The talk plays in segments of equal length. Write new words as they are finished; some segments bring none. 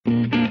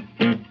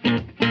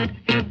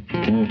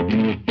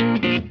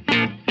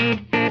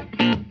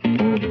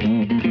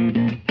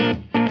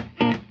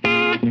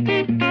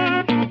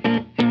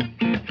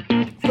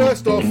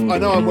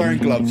know I'm wearing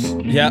gloves.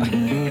 Yeah.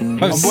 I'm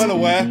well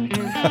aware.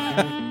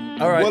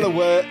 All right. Well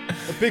aware.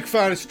 A big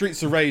fan of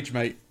Streets of Rage,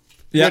 mate.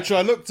 Yeah. Which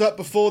I looked up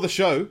before the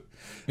show.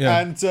 Yeah.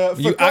 And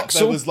forgot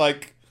Axel? there was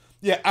like...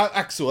 Yeah,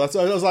 Axel. I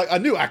was like, I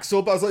knew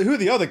Axel, but I was like, who are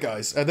the other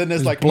guys? And then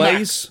there's like Blaze?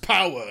 Max,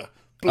 Power,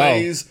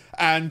 Blaze,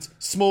 and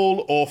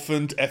small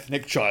orphaned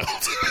ethnic child.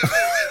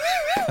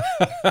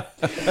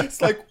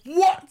 It's like,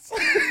 what?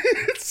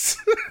 It's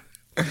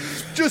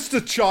just a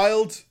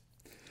child.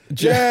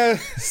 Yeah,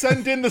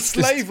 send in the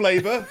slave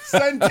labour.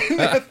 Send in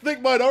the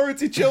ethnic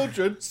minority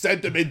children.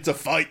 Send them into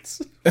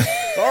fights.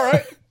 All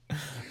right.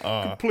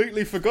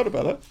 Completely forgot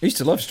about that. I used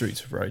to love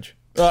Streets of Rage.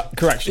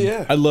 Correction.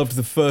 Yeah. I loved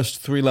the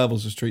first 3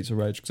 levels of Streets of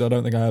Rage because I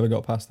don't think I ever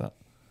got past that.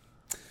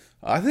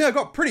 I think I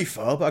got pretty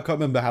far, but I can't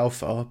remember how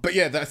far. But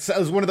yeah, that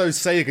was one of those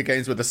Sega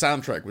games where the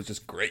soundtrack was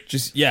just great.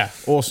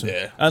 Awesome.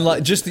 Yeah. And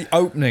like just the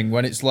opening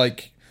when it's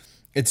like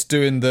it's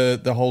doing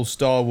the whole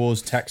Star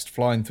Wars text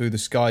flying through the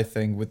sky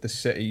thing with the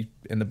city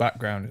in the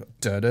background.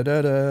 Da da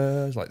da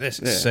da. It's like this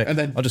is sick. And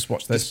then I'll just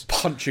watch this. Just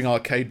punching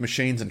arcade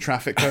machines and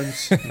traffic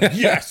cones.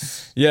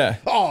 Yes. Yeah.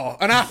 Oh,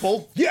 an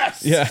apple.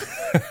 Yes. Yeah.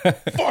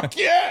 Fuck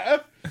yeah.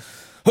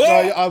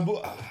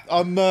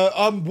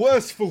 I'm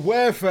worse for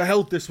wear for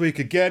health this week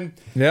again.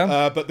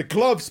 Yeah. But the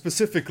gloves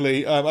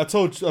specifically,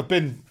 I've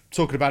been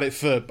talking about it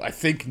for I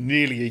think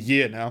nearly a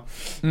year now.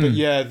 But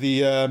yeah,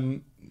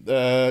 the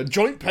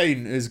joint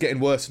pain is getting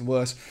worse and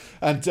worse.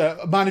 And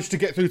managed to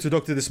get through to a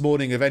doctor this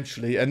morning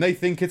eventually, and they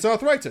think it's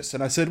arthritis.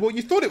 And I said, well,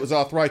 you thought it was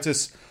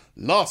arthritis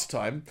last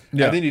time, and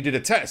then you did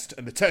a test,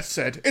 and the test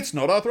said it's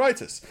not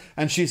arthritis.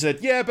 And she said,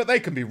 yeah, but they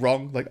can be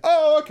wrong. Like,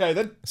 oh, okay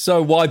then.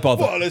 So why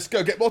bother? Well, let's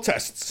go get more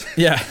tests.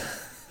 Yeah.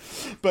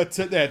 But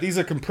yeah, these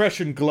are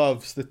compression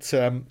gloves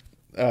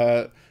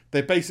that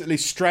they basically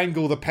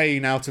strangle the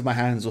pain out of my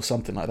hands or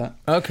something like that.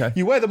 Okay.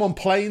 You wear them on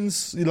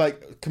planes, you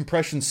like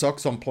compression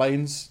socks on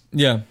planes.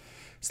 Yeah.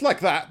 It's like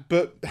that,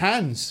 but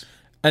hands.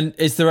 And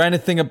is there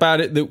anything about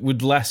it that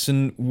would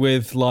lessen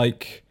with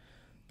like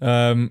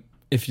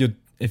if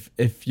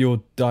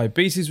your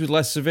diabetes was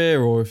less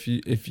severe, or if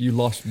you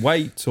lost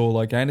weight, or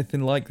like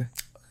anything like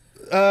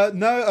that?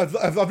 No,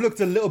 I've looked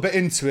a little bit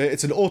into it.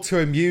 It's an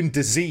autoimmune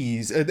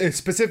disease.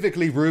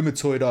 Specifically,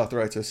 rheumatoid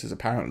arthritis is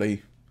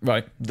apparently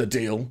Right. the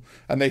deal.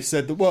 And they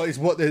said that, well, it's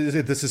what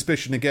is the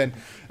suspicion again.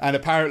 And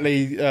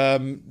apparently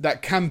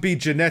that can be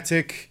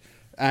genetic,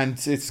 and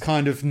it's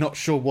kind of not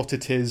sure what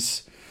it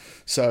is.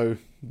 So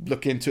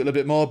look into it a little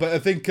bit more. But I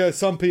think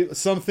some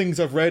things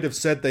I've read have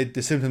said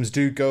the symptoms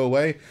do go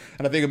away.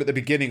 And I think I'm at the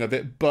beginning of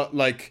it. But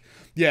like,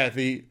 yeah,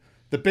 the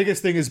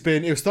biggest thing has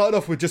been, it started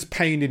off with just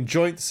pain in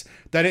joints,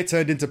 then it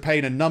turned into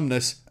pain and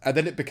numbness, and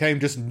then it became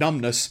just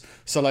numbness.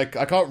 So like,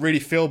 I can't really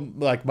feel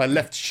like my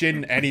left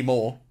shin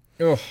anymore.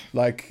 Ugh.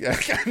 Like,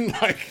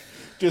 like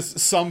just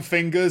some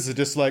fingers are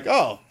just like,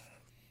 oh,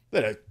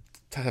 they don't.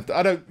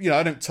 I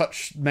don't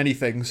touch many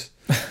things.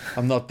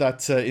 I'm not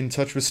that in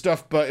touch with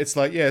stuff, but it's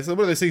like, yeah, it's one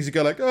of those things you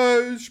go like, oh,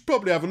 you should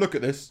probably have a look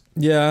at this.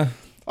 Yeah.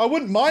 I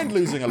wouldn't mind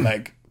losing a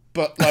leg,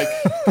 but like,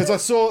 because I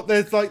saw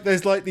there's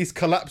like these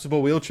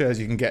collapsible wheelchairs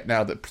you can get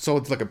now that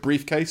sold like a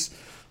briefcase,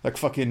 like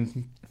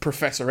fucking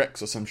Professor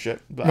X or some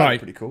shit. But Right.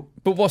 pretty cool.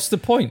 But what's the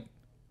point?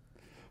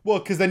 Well,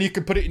 because then you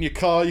can put it in your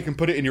car, you can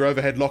put it in your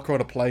overhead locker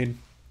on a plane.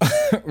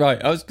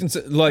 Right. I was going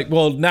to say, like,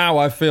 well, now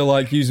I feel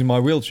like using my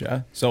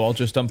wheelchair, so I'll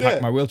just unpack Yeah.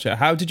 my wheelchair.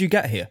 How did you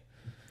get here?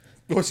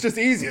 Well, it's just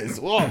easier.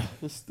 I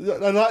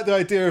like the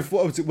idea of,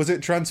 what was it? Was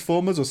it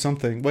Transformers or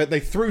something? Where they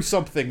threw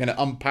something and it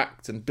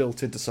unpacked and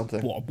built into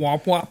something. What?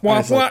 What?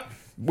 it's like-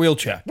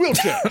 Wheelchair.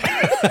 Wheelchair!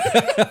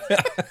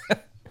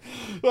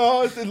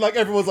 Oh, and like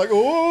everyone's like,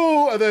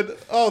 oh, and then,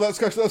 oh, that's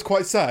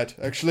quite sad,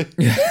 actually.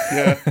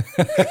 Yeah.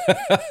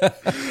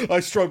 I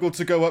struggled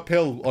to go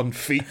uphill on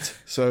feet,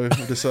 so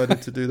I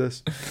decided to do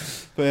this.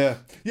 But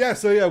yeah,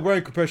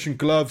 wearing compression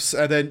gloves,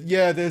 and then,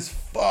 yeah, there's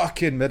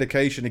fucking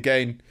medication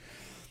again.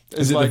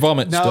 Is it the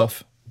vomit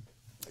stuff?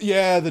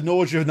 Yeah, the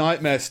nausea,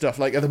 nightmare stuff.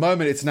 Like, at the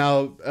moment, it's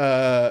now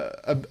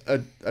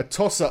a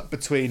toss-up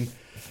between...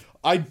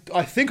 I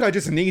think I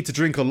just need to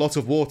drink a lot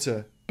of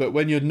water, but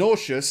when you're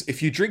nauseous,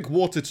 if you drink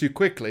water too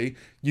quickly,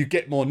 you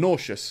get more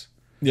nauseous.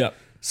 Yeah.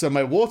 So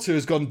my water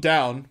has gone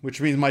down,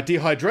 which means my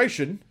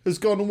dehydration has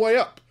gone way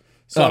up.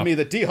 So I'm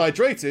either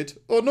dehydrated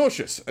or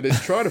nauseous, and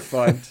it's trying to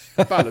find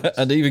balance.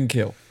 And even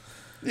kill.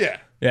 Yeah.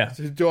 Yeah.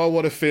 So do I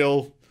want to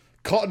feel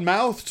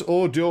cotton-mouthed,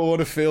 or do I want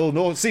to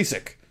feel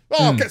seasick?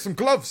 Oh, I'll get some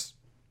gloves.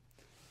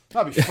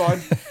 That'd be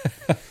fine.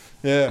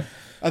 Yeah.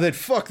 And then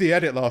fuck the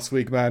edit last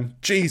week, man.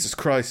 Jesus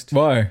Christ.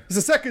 Why? It's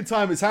the second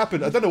time it's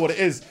happened. I don't know what it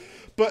is.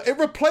 But it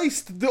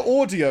replaced the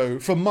audio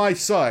from my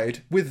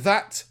side with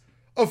that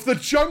of the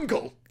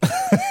jungle.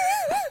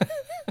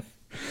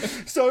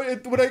 So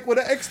when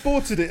I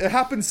exported it, it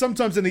happens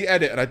sometimes in the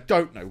edit, and I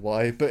don't know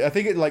why, but I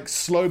think it like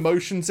slow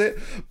motions it.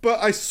 But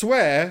I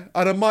swear,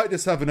 and I might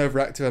just have an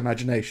overactive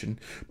imagination,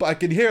 but I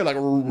can hear like,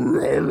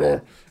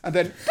 and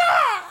then,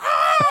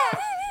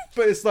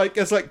 but it's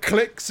like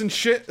clicks and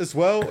shit as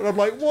well, and I'm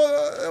like,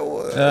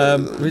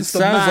 what? It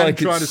sounds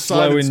like it's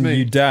slowing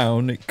you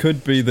down. It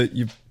could be that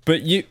you've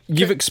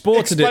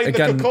exported it Explain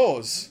again. the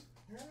cause.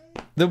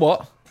 The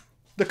what?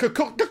 The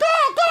caw.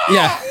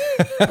 Yeah.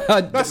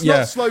 That's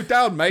not slowed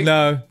down, mate.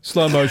 No,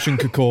 slow motion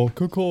caw.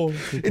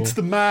 It's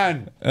the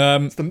man.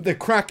 They're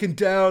cracking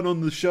down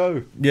on the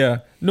show. Yeah.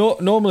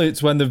 Normally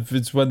it's when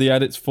the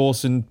edit's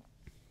forcing.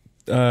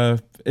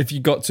 If you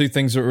got two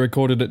things that are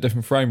recorded at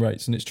different frame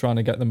rates and it's trying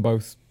to get them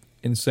both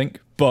in sync,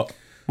 but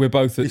we're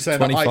both at You're saying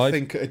 25. I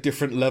think at a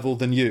different level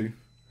than you,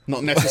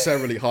 not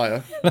necessarily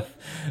higher.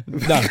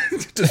 No,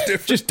 Just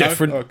different. just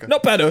different. No? Okay.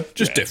 Not better,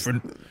 just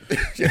different.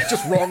 Yeah,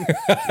 just wrong.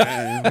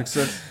 Yeah, makes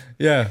sense.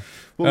 Yeah.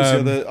 What was the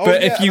other? Oh,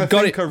 but yeah, if you and I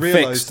got think it I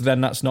realised- fixed,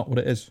 then that's not what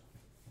it is.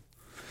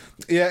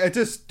 Yeah, I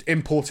just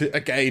import it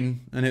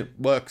again and it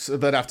works.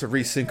 Then I have to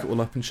resync it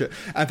all up and shit.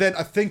 And then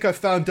I think I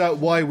found out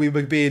why we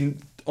were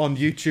being on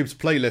YouTube's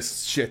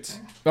playlists shit.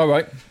 All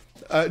right.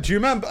 Do you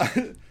remember?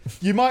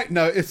 You might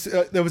know. It's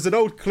there was an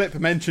old clip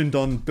mentioned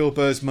on Bill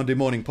Burr's Monday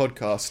Morning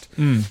podcast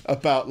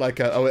about like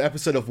an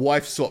episode of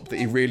Wife Swap that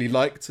he really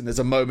liked, and there's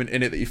a moment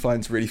in it that he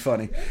finds really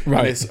funny.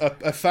 Right. And it's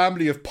a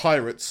family of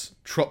pirates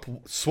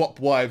swap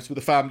wives with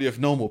a family of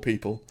normal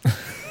people,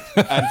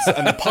 and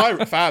the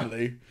pirate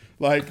family.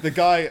 Like the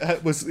guy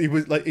was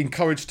like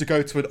encouraged to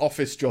go to an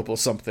office job or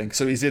something,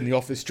 so he's in the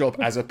office job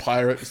as a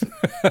pirate,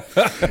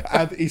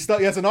 and he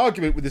has an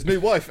argument with his new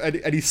wife, and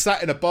he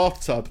sat in a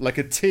bathtub, like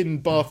a tin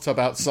bathtub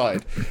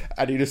outside,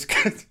 and he just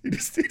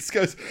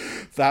goes,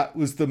 "That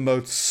was the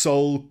most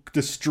soul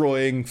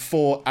destroying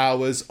 4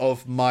 hours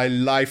of my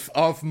life,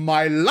 of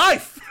my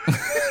life,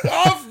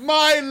 of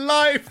my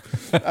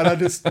life," and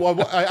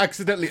I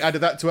accidentally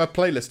added that to our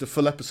playlist of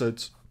full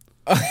episodes.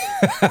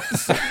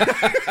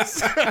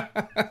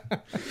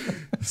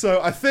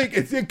 So I think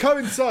it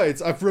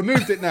coincides. I've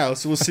removed it now,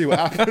 so we'll see what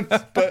happens.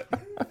 But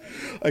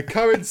it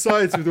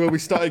coincides with when we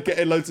started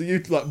getting loads of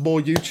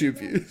more YouTube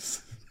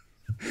views.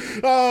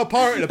 Oh,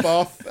 pirate in a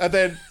bath, and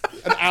then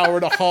an hour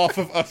and a half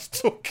of us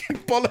talking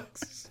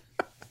bollocks.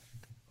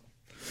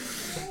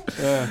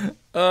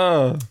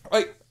 Oh.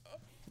 Right.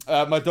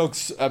 My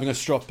dog's having a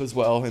strop as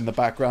well in the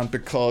background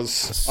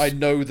because I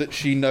know that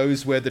she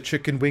knows where the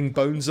chicken wing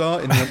bones are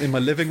in my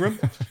living room.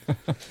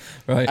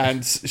 Right.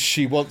 And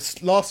she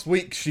wants. Last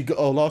week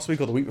or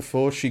the week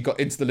before, she got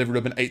into the living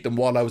room and ate them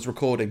while I was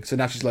recording. So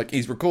now she's like,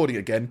 he's recording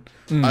again.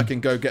 I can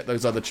go get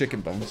those other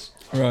chicken bones.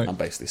 Right. I'm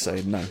basically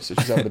saying no. So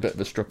she's having a bit of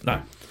a strop.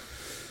 No.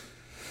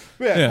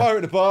 But Yeah. pirate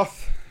in the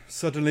bath.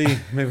 Suddenly,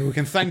 maybe we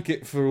can thank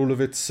it for all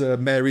of its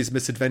Mary's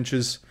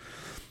misadventures.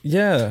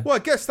 Yeah. Well, I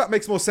guess that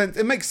makes more sense.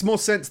 It makes more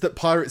sense that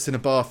pirates in a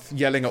bath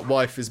yelling at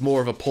wife is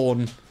more of a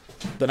porn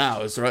than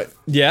ours, right?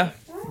 Yeah.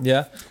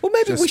 Yeah. Well,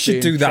 maybe Just we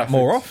should do being that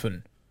more trafficked.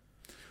 often.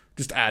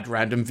 Just add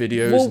random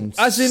videos Well, and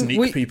as in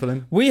sneak people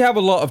in. We have a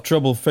lot of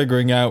trouble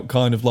figuring out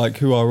kind of like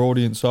who our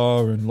audience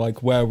are and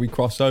like where we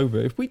cross over.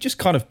 If we just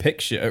kind of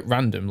pick shit at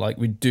random, like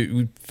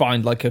we'd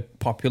find like a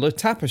popular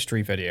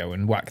tapestry video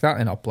and whack that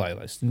in our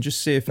playlist and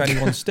just see if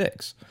anyone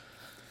sticks.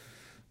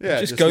 Yeah,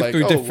 Just go like,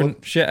 through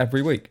different shit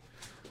every week.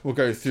 We'll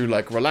go through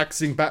like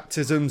relaxing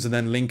baptisms and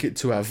then link it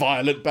to our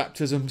violent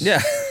baptisms.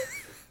 Yeah.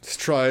 Just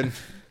try and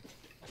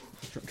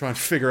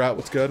figure out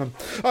what's going on.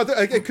 Oh,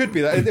 it could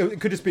be that. It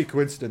could just be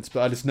coincidence,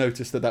 but I just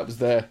noticed that was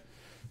there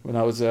when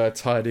I was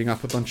tidying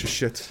up a bunch of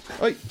shit.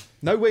 Wait,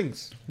 no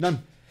wings,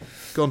 none,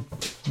 gone.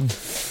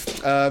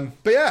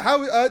 But yeah,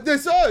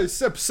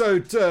 it's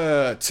episode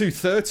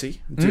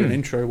 230. Do an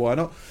intro, why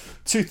not?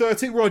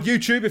 230. We're on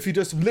YouTube. If you're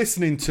just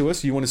listening to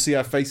us, you want to see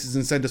our faces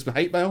and send us some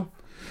hate mail,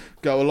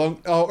 go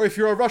along. Or if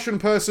you're a Russian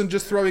person,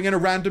 just throwing in a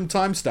random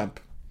timestamp.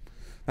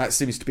 That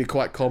seems to be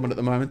quite common at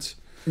the moment.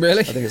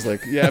 Really? I think it's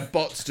like,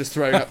 bots just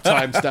throwing up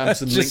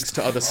timestamps and links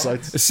to other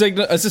sites.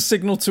 A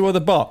signal to other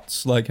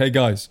bots, like, hey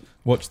guys,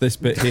 watch this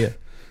bit here.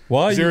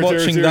 Why are you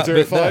watching that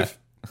bit there?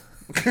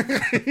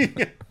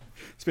 00005.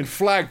 It's been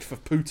flagged for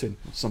Putin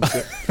or some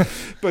shit.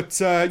 But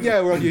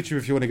we're on YouTube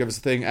if you want to give us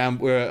a thing, and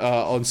we're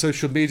on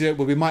social media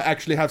where we might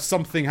actually have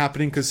something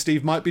happening because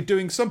Steve might be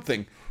doing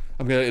something.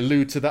 I'm going to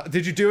allude to that.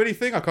 Did you do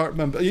anything? I can't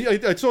remember.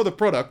 I saw the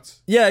product.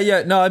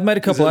 Yeah. No, I've made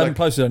a couple. I haven't like-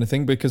 posted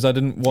anything because I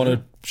didn't want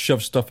to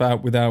shove stuff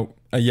out without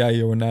a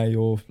yay or a nay,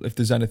 or if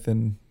there's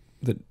anything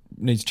that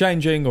needs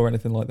changing or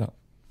anything like that.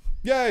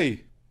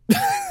 Yay!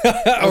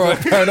 All right,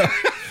 fair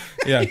enough.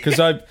 Yeah, because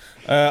I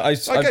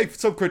gave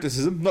some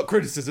criticism, not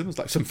criticism. It's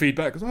like some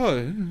feedback.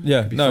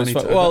 yeah, be no, it's funny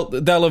fine. to- Well,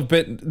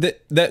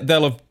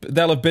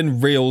 they'll have been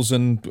reels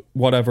and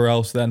whatever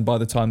else then by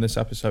the time this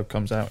episode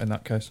comes out. In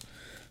that case,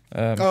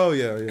 yeah.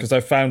 because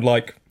I found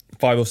like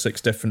 5 or 6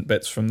 different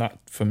bits from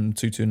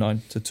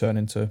 229 to turn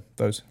into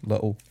those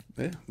little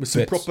With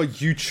some bits. proper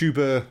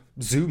YouTuber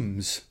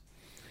zooms,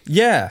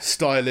 yeah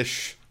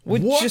stylish.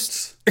 Would What?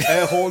 just-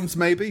 Air horns,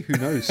 maybe? Who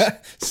knows?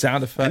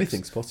 sound effects.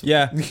 Anything's possible.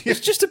 Yeah,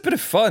 it's just a bit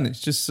of fun. It's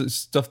just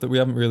stuff that we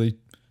haven't really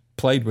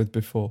played with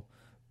before.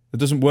 It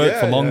doesn't work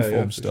for long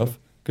form for stuff sure.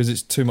 because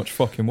it's too much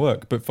fucking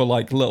work. But for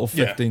like little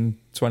 15,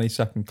 20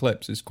 second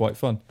clips, it's quite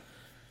fun.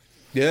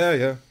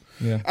 Yeah.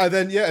 Yeah. And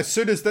then, as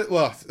soon as that,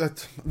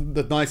 that's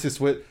the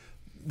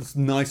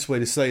nice way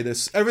to say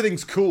this.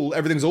 Everything's cool.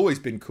 Everything's always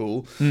been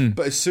cool.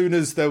 But as soon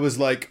as there was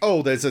like,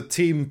 there's a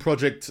team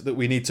project that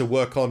we need to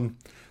work on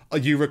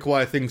you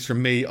require things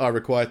from me, I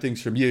require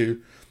things from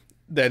you,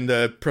 then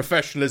the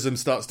professionalism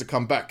starts to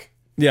come back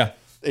Yeah.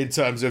 in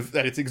terms of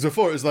editing. Because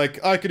before it was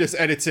like, I could just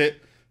edit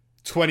it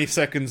 20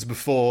 seconds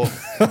before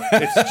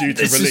it's due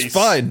to This release. is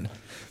fine.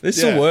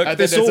 This will work. And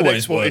then This there's an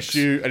always export works.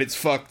 issue and it's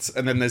fucked,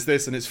 and then there's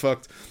this and it's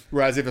fucked.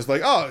 Whereas if it's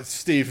like, oh,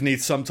 Steve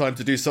needs some time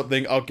to do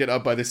something, I'll get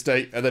up by this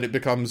date, and then it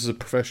becomes a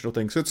professional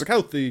thing. So it's a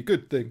healthy,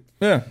 good thing.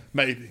 Yeah.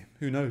 Maybe.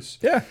 Who knows?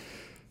 Yeah.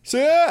 So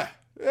yeah.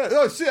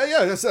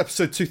 That's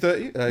episode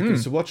 230. Give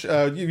us a watch.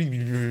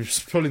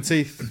 Pulling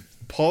Teeth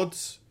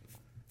Pods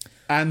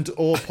and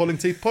or Pulling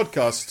Teeth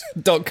Podcast,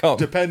 .com.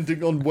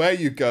 depending on where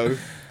you go.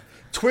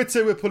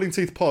 Twitter, we're Pulling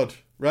Teeth Pod,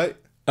 right?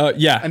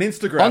 Yeah. And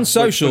Instagram, On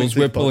socials,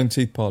 we're Pulling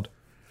Teeth Pulling Teeth Pod.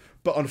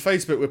 But on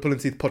Facebook, we're Pulling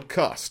Teeth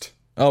Podcast.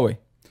 Are we?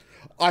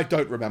 I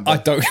don't remember. I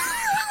don't.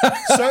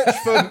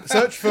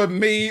 search for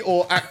me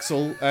or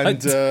Axel,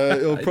 and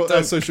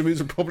our social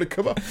medias will probably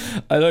come up.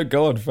 I don't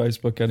go on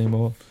Facebook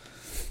anymore.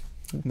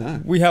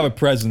 No. We have a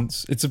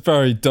presence. It's a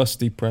very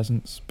dusty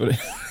presence, but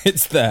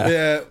it's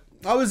there.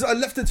 Yeah, I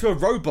left it to a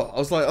robot. I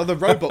was like, oh, the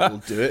robot will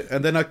do it,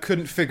 and then I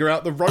couldn't figure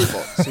out the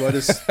robot, so I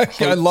just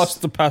I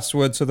lost the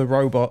password to the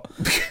robot.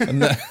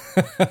 And then,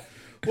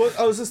 Well,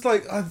 I was just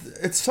like,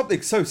 it's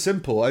something so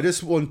simple. I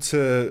just want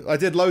to. I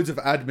did loads of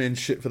admin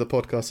shit for the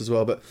podcast as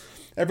well, but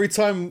every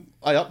time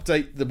I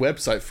update the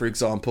website, for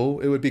example,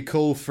 it would be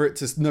cool for it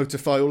to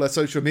notify all our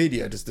social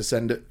media just to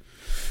send it.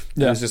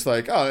 Yeah. It was just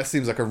like, oh, that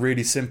seems like a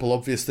really simple,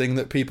 obvious thing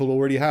that people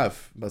already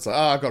have. But it's like, oh,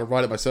 I've got to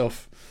write it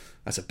myself.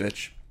 That's a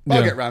bitch. But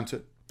I'll get round to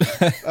it.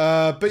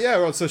 But yeah,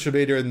 we're on social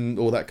media and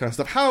all that kind of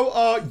stuff. How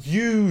are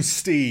you,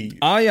 Steve?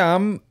 I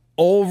am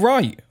all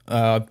right.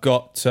 I've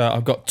got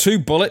 2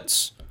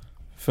 bullets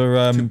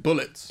for 2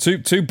 bullets.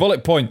 two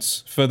bullet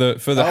points for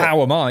the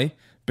how am I,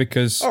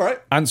 because All right.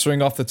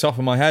 answering off the top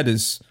of my head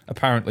is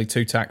apparently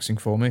too taxing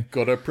for me.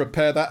 Got to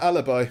prepare that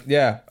alibi.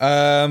 Yeah.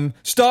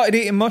 Started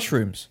eating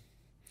mushrooms,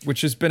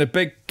 which has been a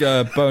big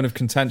bone of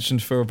contention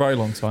for a very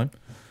long time.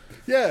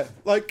 Yeah,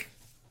 like,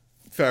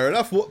 fair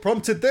enough. What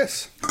prompted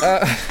this?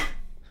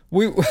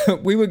 We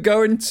were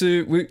going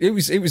to it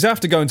was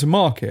after going to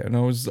market, and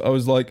I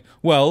was like,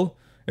 well,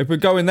 if we're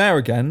going there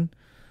again,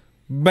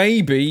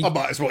 maybe I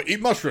might as well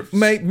eat mushrooms.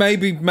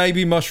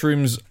 maybe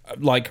mushrooms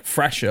like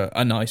fresher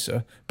are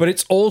nicer, but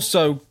it's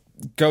also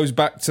goes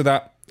back to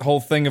that whole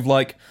thing of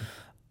like,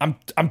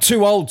 I'm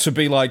too old to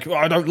be like, oh,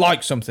 I don't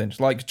like something. It's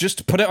like,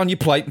 just put it on your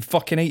plate and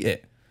fucking eat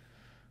it.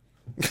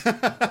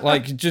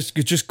 Like,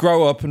 just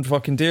grow up and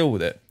fucking deal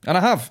with it. And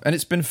I have, and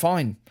it's been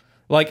fine.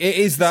 Like, it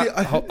is that. See,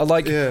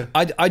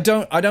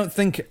 I don't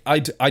think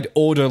I'd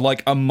order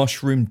like a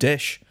mushroom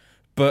dish,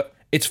 but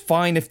it's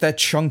fine if they're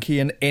chunky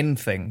and in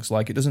things.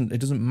 Like, it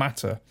doesn't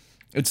matter.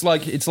 It's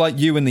like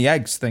you and the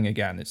eggs thing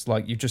again. It's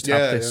like you just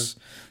have this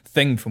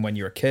thing from when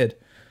you're a kid.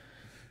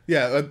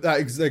 Yeah, that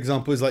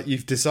example is like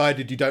you've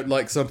decided you don't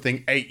like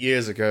something 8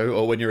 years ago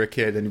or when you're a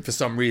kid, and for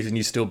some reason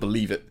you still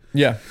believe it.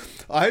 Yeah.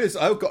 I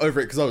got over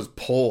it because I was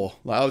poor.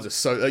 Like, I was just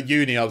so at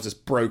uni, I was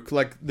just broke.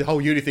 Like, the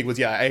whole uni thing was,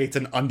 I ate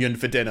an onion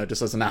for dinner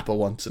just as an apple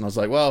once, and I was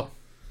like, well,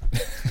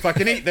 if I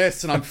can eat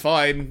this and I'm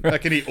fine, I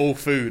can eat all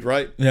food,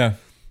 right? Yeah.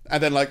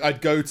 And then like I'd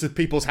go to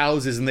people's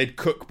houses and they'd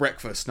cook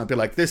breakfast, and I'd be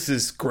like, this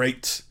is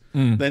great.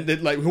 Then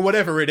they'd, like,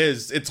 whatever it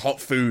is, it's hot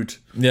food.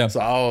 Yeah.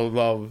 So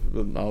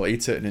I'll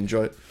eat it and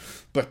enjoy it.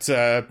 But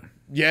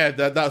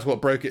that's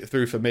what broke it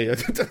through for me.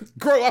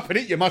 Grow up and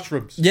eat your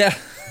mushrooms. Yeah.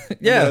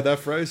 Yeah. Remember that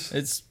phrase?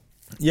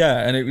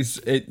 And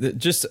it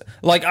just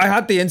like, I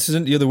had the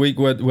incident the other week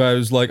where I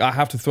was like, I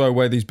have to throw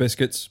away these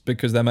biscuits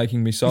because they're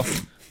making me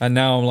soft. And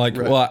now I'm like,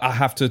 well, I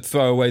have to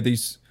throw away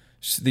these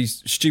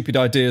stupid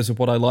ideas of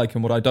what I like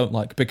and what I don't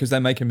like because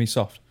they're making me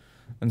soft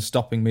and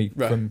stopping me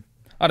from,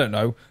 I don't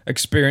know,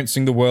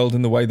 experiencing the world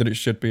in the way that it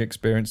should be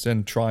experienced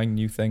and trying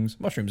new things.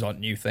 Mushrooms aren't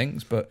new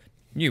things, but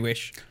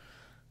newish.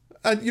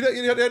 And you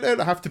don't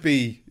have to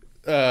be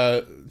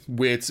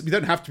weird. You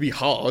don't have to be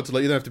hard.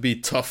 Like, you don't have to be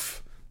a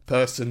tough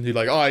person who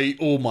like, I eat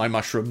all my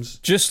mushrooms.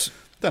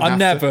 I'm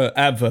never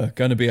ever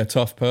going to be a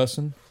tough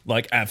person.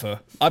 Like,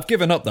 ever. I've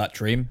given up that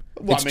dream.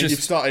 Well, you've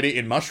started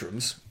eating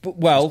mushrooms. But,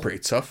 well, that's pretty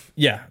tough.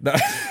 Yeah.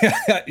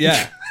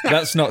 Yeah.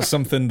 That's not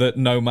something that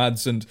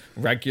nomads and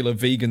regular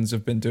vegans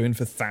have been doing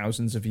for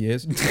thousands of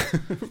years.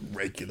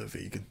 Regular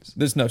vegans.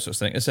 There's no such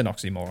thing. It's an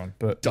oxymoron.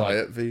 But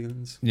diet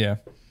vegans. Yeah.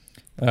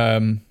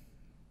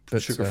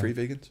 But sugar-free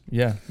vegans.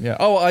 Yeah. Yeah.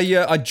 Oh,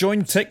 I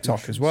joined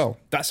TikTok as well.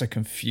 That's a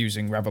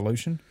confusing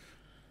revolution.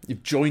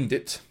 You've joined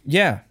it.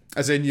 Yeah.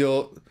 As in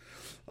you're...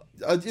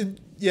 as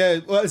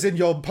in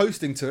you're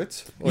posting to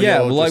it.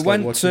 Yeah, well, I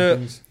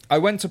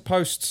went to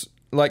post,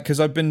 like, because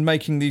I've been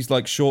making these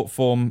like short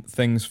form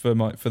things for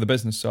the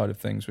business side of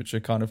things, which are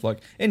kind of like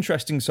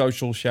interesting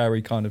social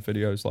sharey kind of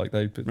videos. Like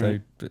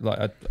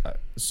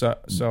so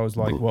I was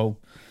like, well,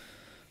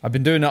 I've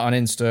been doing that on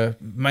Insta,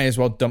 may as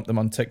well dump them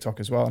on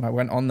TikTok as well. And I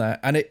went on there,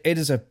 and it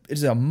is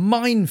a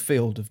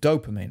minefield of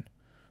dopamine.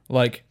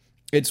 Like,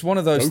 it's one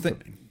of those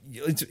things.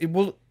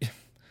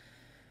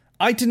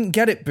 I didn't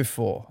get it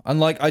before, and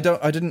like I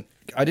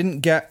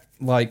didn't get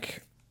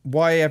like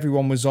why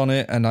everyone was on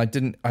it, and I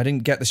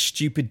didn't get the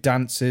stupid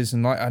dances,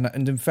 and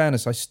in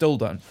fairness, I still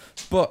don't.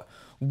 But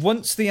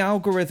once the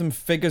algorithm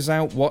figures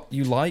out what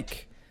you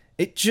like,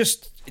 it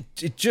just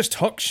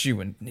hooks you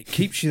and it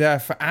keeps you there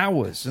for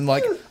hours. And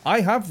like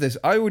I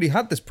already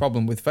had this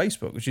problem with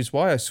Facebook, which is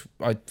why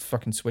I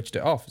fucking switched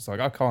it off. It's like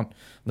I can't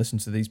listen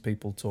to these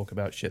people talk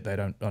about shit they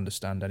don't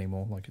understand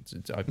anymore. Like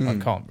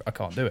I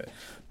can't do it.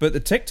 But the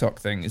TikTok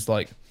thing is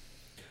like,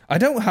 I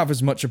don't have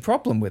as much a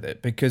problem with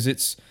it because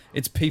it's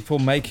people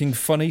making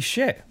funny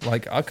shit.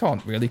 Like I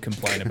can't really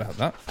complain about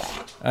that.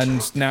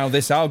 And now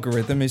this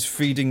algorithm is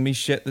feeding me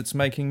shit that's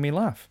making me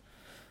laugh.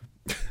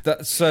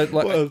 That's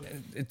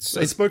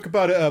I spoke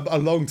about it a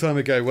long time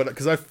ago when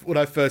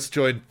I first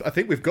joined. I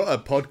think we've got a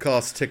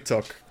podcast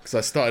TikTok because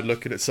I started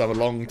looking at some a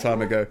long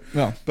time ago.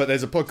 Oh. But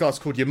there's a podcast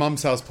called Your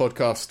Mum's House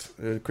Podcast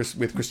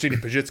with Christina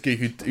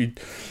Pajitsky who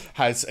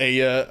has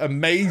a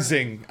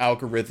amazing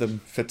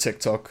algorithm for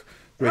TikTok,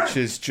 which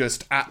is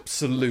just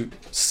absolute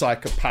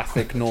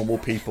psychopathic normal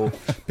people,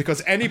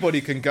 because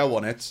anybody can go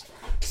on it.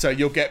 So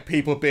you'll get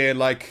people being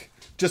like,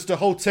 just a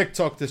whole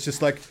TikTok that's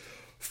just like,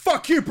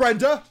 "Fuck you,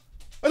 Brenda,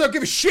 I don't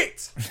give a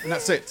shit," and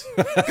that's it.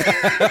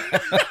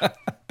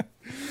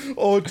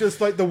 Or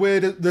just like the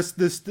weird,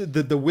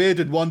 the weird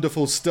and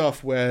wonderful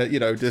stuff where, you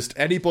know, just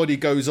anybody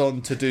goes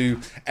on to do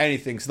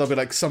anything. So there'll be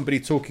like somebody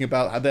talking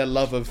about how their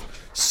love of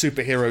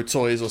superhero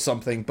toys or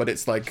something, but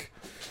it's like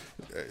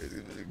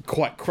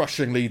quite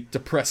crushingly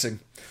depressing.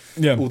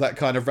 Yeah. All that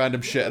kind of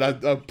random shit.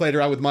 And I played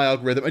around with my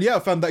algorithm, and I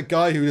found that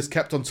guy who just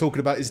kept on talking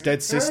about his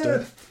dead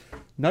sister.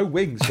 No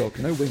wings, dog.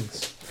 No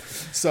wings.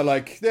 So,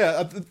 like,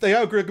 yeah, the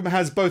algorithm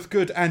has both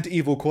good and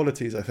evil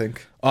qualities, I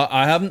think.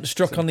 I haven't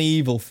struck on the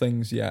evil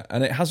things yet,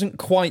 and it hasn't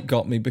quite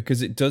got me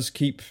because it does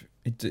keep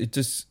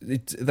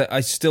that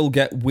I still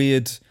get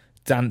weird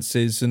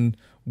dances and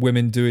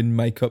women doing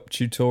makeup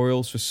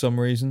tutorials for some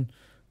reason.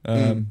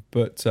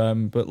 But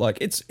like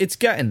it's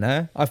getting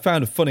there. I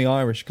found a funny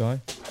Irish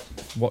guy.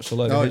 Watched a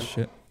load of his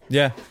shit.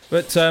 Yeah,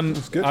 but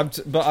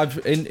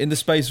I've in the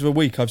space of a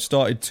week I've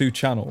started 2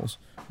 channels.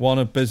 One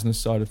a business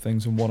side of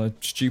things and one a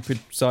stupid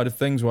side of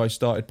things, where I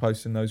started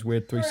posting those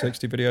weird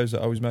 360 videos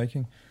that I was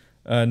making,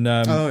 and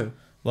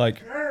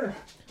like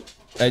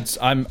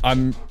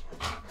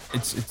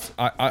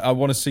I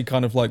want to see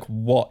kind of like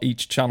what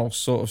each channel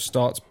sort of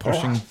starts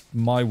pushing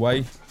my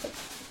way,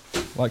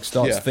 like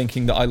starts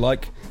thinking that I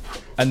like,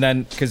 and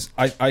then because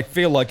I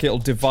feel like it'll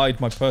divide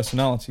my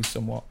personality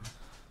somewhat.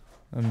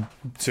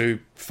 To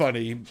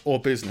funny or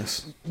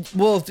business.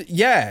 Well,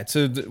 yeah. It's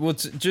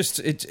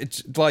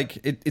like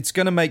it's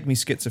going to make me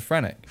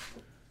schizophrenic.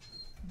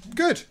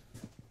 Good.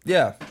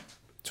 Yeah.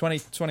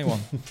 2021.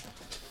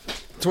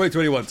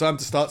 2021. Time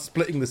to start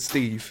splitting the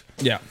Steve.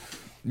 Yeah.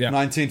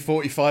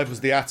 1945 was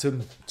the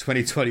atom.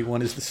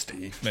 2021 is the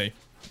Steve. Me.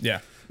 Yeah.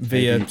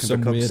 Via some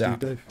weird Steve app.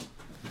 Dave.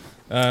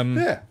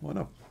 Yeah. Why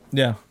not?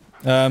 Yeah.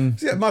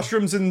 So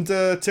mushrooms and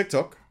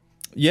TikTok.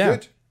 Yeah.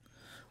 Good.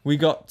 We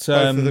got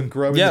both of them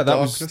grow in the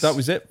darkness. that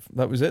was it.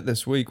 That was it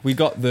this week. We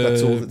got we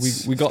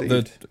got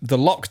the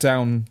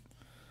lockdown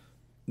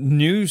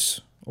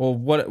news, or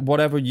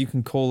whatever you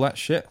can call that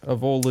shit,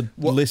 of all the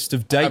list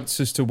of dates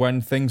as to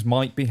when things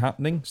might be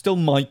happening. Still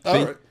might be.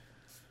 Right.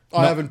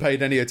 I haven't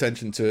paid any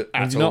attention to it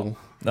at all.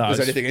 No, is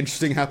anything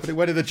interesting happening?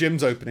 When are the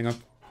gyms opening up?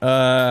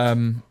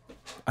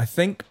 I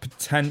think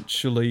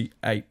potentially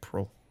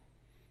April.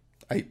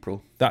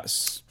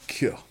 That's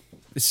Cure.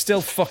 It's still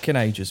fucking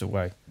ages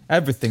away.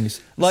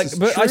 Everything's like,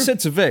 but true. I said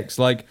to Vix,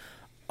 like,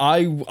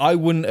 I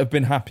wouldn't have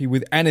been happy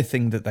with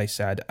anything that they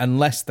said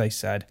unless they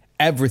said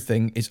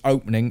everything is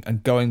opening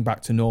and going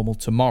back to normal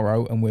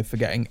tomorrow, and we're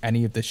forgetting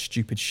any of this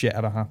stupid shit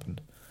ever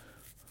happened.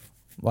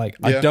 Like,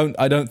 yeah.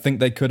 I don't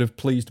think they could have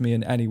pleased me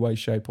in any way,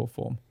 shape, or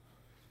form.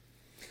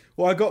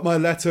 Well, I got my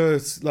letter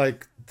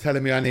like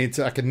telling me I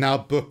can now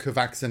book a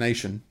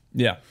vaccination.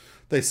 Yeah,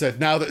 they said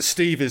now that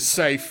Steve is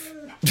safe,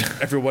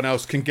 everyone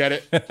else can get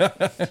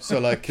it. So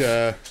like.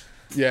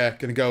 Yeah,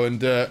 going to go and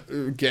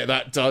get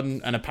that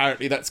done, and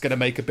apparently that's going to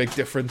make a big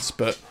difference.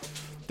 But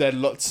there are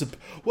lots of...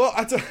 Well,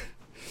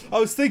 I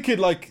was thinking,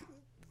 like,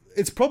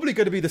 it's probably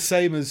going to be the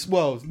same as...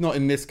 Well, not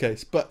in this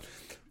case, but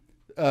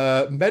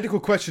medical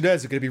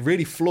questionnaires are going to be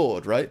really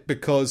flawed, right?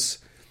 Because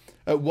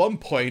at one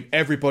point,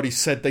 everybody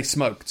said they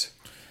smoked.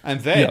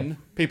 And then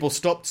people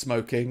stopped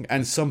smoking,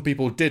 and some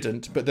people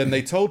didn't, but then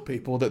they told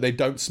people that they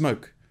don't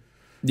smoke.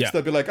 Yeah. So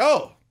they'll be like,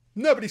 oh...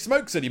 Nobody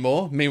smokes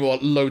anymore. Meanwhile,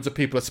 loads of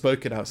people are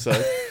smoking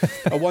outside.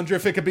 I wonder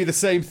if it could be the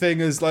same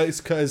thing as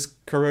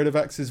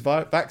Coronavax's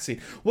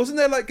vaccine. Wasn't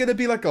there like going to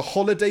be like a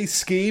holiday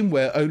scheme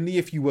where only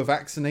if you were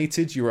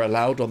vaccinated you were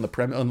allowed on the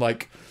on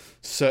like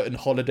certain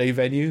holiday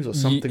venues or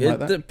something like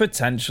that?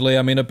 Potentially.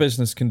 I mean, a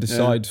business can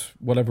decide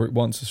whatever it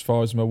wants. As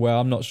far as I'm aware,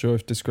 I'm not sure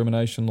if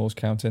discrimination laws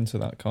count into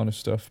that kind of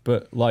stuff.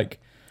 But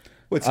like,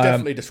 well, it's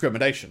definitely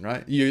discrimination,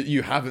 right?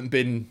 You haven't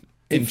been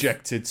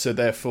injected, so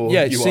therefore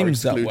it you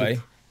seems are excluded. that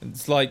way.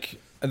 It's like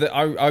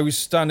I was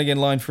standing in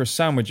line for a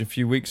sandwich a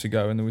few weeks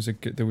ago, and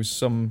there was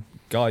some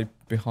guy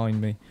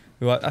behind me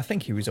who I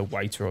think he was a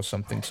waiter or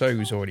something, so he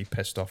was already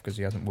pissed off because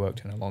he hasn't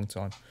worked in a long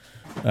time.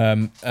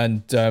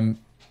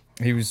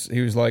 He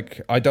was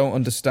like, I don't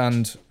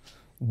understand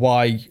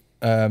why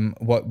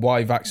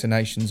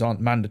vaccinations aren't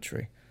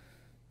mandatory.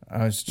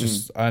 I was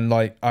just and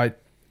like I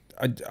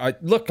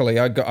luckily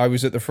I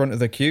was at the front of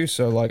the queue,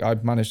 so like I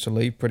managed to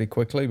leave pretty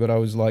quickly. But I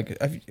was like,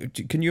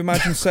 can you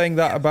imagine saying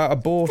that about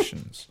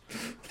abortions?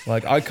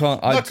 Like I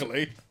can't.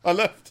 Luckily, I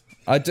left.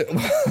 I do.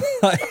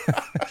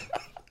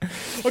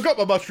 I got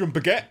my mushroom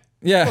baguette.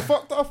 Yeah. I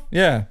fucked off.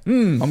 Yeah.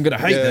 I'm gonna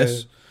hate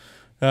this.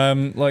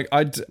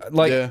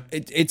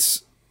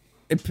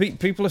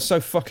 People are so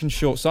fucking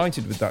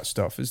short-sighted with that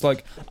stuff. It's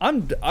like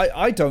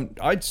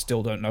I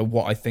still don't know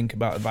what I think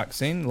about the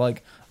vaccine.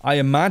 Like I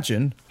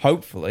imagine,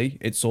 hopefully,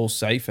 it's all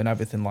safe and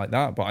everything like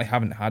that. But I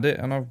haven't had it,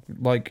 and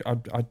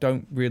I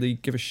don't really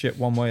give a shit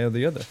one way or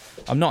the other.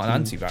 I'm not an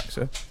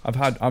anti-vaxxer.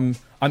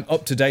 I'm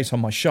up to date on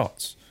my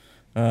shots,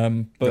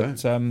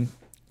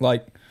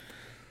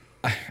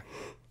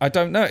 I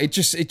don't know. It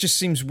just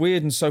seems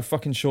weird and so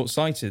fucking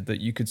short-sighted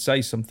that you could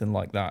say something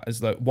like that.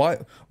 As though why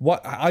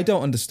I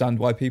don't understand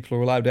why people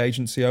are allowed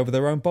agency over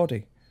their own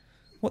body.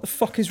 What the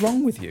fuck is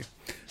wrong with you?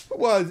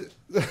 Well,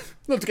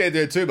 not to get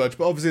into it too much,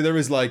 but obviously there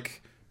is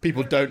like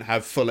people don't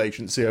have full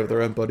agency over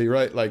their own body,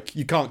 right? Like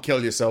you can't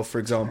kill yourself, for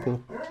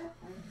example.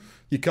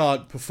 You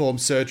can't perform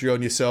surgery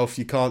on yourself.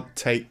 You can't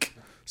take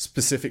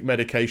specific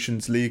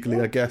medications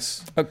legally, I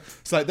guess.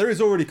 It's like there's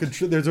already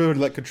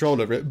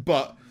control over it,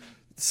 but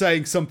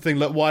saying something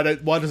like why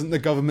doesn't the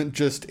government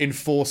just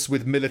enforce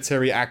with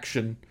military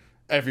action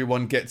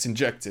everyone gets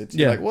injected?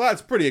 You're like, well,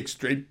 that's pretty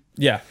extreme.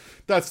 Yeah.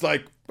 That's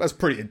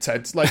pretty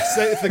intense. Like,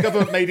 say if the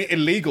government made it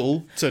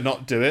illegal to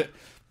not do it,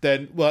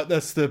 then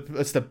that's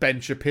the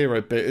Ben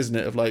Shapiro bit, isn't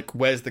it? Of like,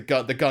 where's the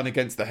gun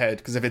against the head?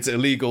 Because if it's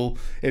illegal,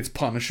 it's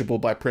punishable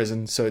by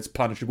prison, so it's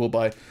punishable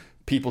by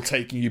people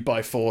taking you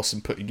by force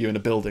and putting you in a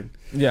building.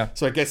 Yeah.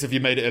 So I guess if you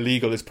made it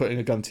illegal, it's putting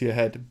a gun to your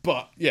head.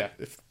 But yeah,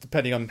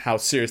 depending on how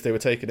serious they were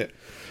taking it.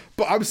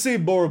 But I'm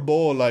seeing more and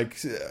more like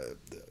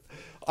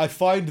I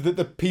find that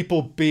the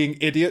people being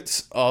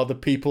idiots are the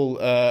people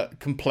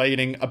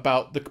complaining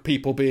about the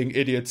people being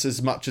idiots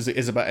as much as it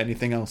is about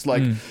anything else.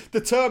 Like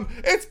the term,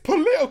 it's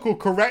political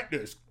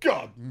correctness.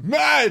 God,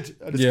 mad.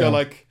 I just go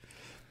like,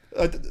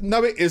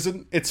 no, it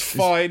isn't. It's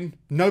fine.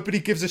 Nobody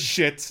gives a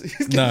shit.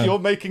 No. You're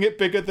making it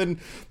bigger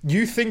than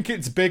you think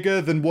it's bigger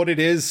than what it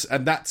is,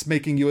 and that's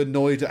making you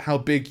annoyed at how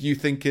big you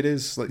think it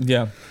is. Like,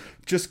 yeah,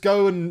 just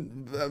go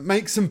and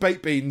make some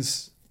baked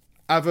beans,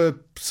 have a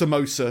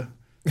samosa,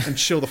 and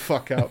chill the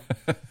fuck out.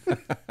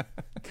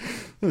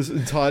 There's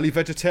entirely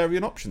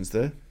vegetarian options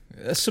there.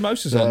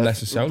 Samosas aren't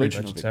necessarily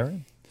originally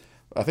vegetarian.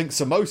 I think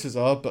samosas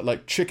are, but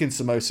like chicken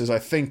samosas, I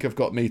think have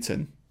got meat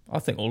in. I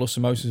think all the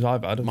samosas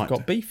I've had have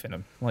got beef in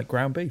them, like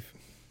ground beef.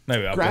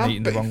 Maybe I've been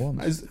eating the wrong one.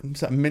 Is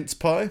that a mince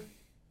pie?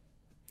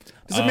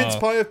 Does a mince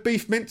pie have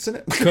beef mince in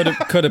it?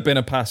 Could have been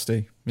a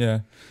pasty.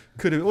 Yeah.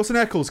 Could have. What's an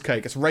Eccles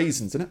cake? It's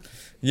raisins, isn't it?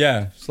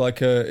 Yeah, it's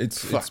like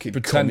it's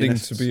pretending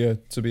communists.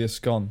 to be a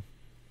scone,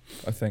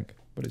 I think,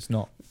 but it's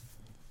not.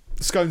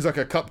 Scone's like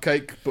a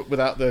cupcake, but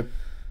without the.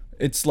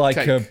 It's like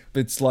cake. a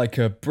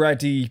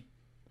bready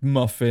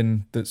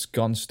muffin that's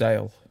gone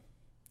stale.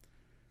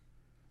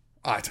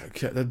 I don't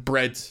care. The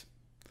bread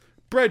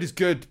is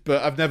good,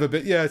 but I've never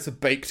been. Yeah, it's a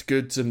baked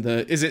goods, and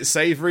is it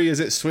savoury? Is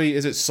it sweet?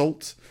 Is it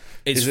salt?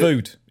 It's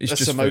food. It's a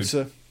just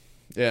samosa. Food.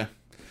 Yeah,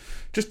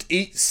 just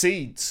eat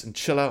seeds and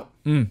chill out.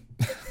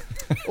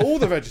 All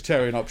the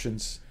vegetarian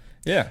options.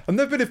 Yeah, I've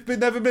never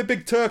been a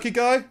big turkey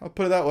guy. I'll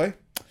put it that way.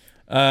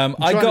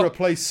 I got to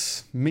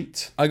replace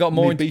meat. I got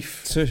more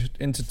beef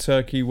into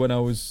turkey when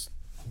I was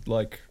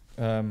like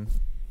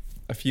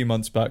a few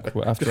months back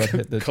after I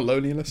hit the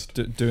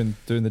colonialist doing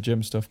the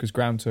gym stuff, because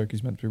ground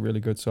turkey's meant to be really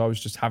good. So I was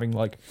just having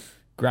like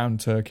ground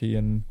turkey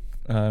and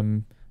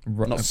turkey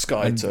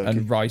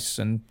and rice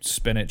and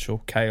spinach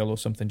or kale or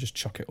something. Just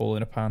chuck it all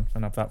in a pan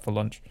and have that for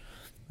lunch,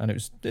 and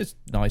it's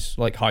nice,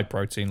 like high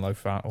protein, low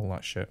fat, all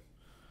that shit.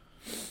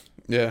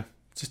 Yeah,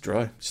 it's just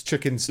dry. It's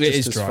chicken's it just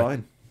is as dry.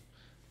 fine.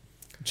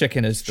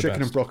 Chicken is the chicken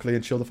best. And broccoli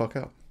and chill the fuck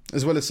out,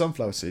 as well as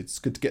sunflower seeds. It's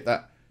good to get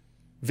that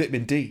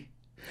vitamin D.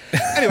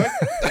 Anyway.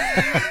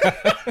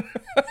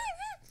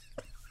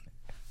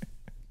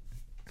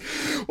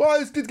 Well,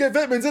 it's good to get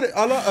vitamins, isn't it?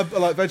 I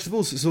like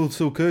vegetables. It's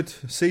all good.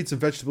 Seeds and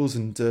vegetables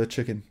and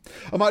chicken.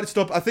 I might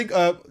stop. I think.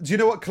 Do you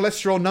know what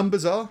cholesterol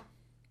numbers are?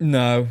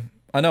 No,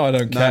 I know. I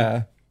don't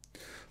care.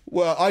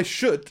 Well, I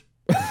should,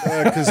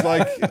 because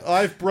like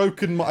I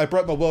broke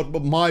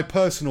my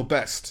personal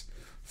best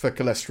for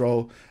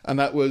cholesterol, and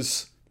that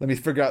was. Let me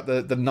figure out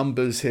the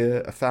numbers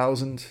here.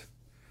 1,000.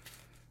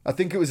 I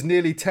think it was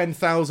nearly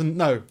 10,000.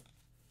 No,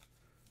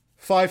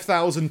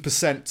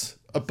 5,000%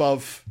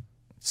 above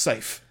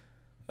safe.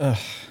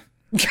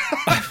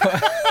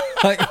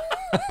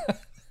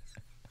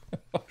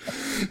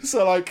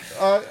 So I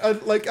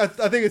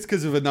think it's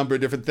because of a number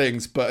of different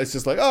things, but it's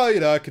just like,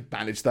 oh, I could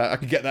manage that. I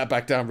could get that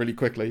back down really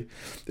quickly.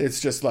 It's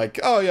just like,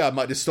 oh yeah, I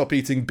might just stop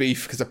eating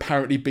beef because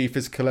apparently beef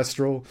is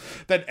cholesterol.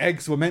 Then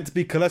eggs were meant to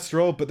be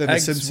cholesterol, but then The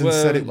Simpsons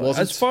said it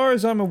wasn't. As far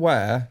as I'm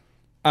aware,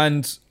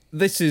 and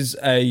this is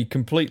a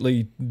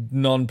completely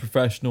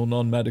non-professional,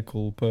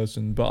 non-medical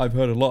person, but I've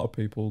heard a lot of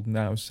people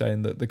now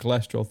saying that the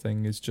cholesterol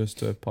thing is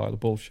just a pile of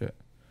bullshit.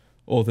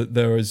 Or that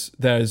there's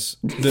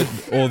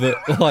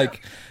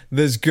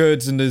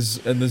goods and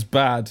there's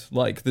bad.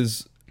 Like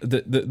there's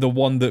the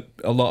one that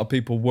a lot of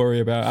people worry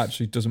about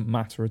actually doesn't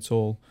matter at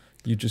all.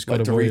 You just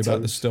got to worry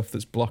about the stuff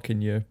that's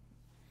blocking your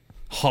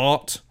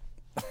heart.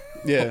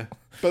 Yeah,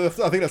 but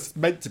I think that's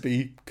meant to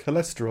be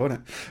cholesterol,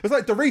 isn't it? It's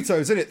like Doritos,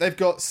 isn't it? They've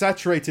got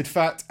saturated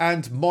fat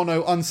and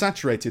mono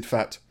unsaturated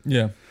fat.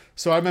 Yeah.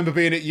 So I remember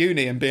being at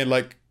uni and being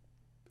like,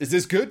 is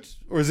this good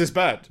or is this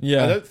bad?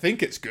 Yeah. I don't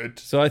think it's good.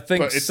 So I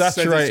think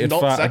saturated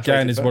fat,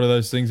 again, is one of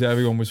those things that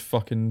everyone was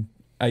fucking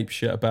ape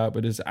shit about,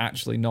 but it's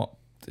actually not.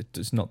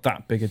 It's not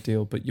that big a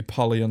deal. But your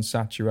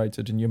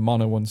polyunsaturated and your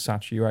mono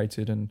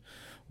unsaturated and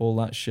all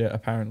that shit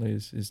apparently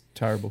is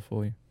terrible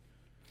for you.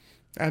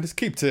 And just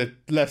keep to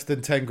less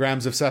than 10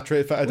 grams of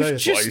saturated fat a day.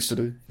 That's what I used to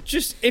do.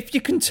 Just if you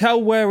can tell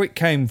where it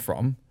came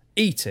from,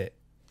 eat it.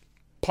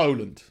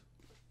 Poland.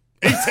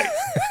 Eat it.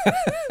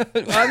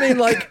 I mean,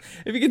 like,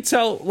 if you can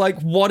tell, like,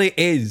 what it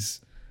is,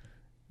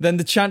 then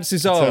the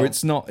chances are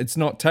it's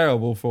not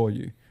terrible for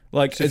you.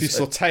 Like, so if you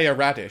saute a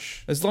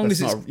radish, as long as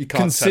it's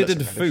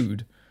considered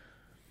food,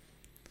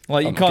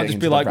 like you can't just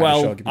be like,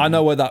 well, I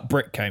know where that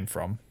brick came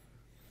from,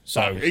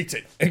 so eat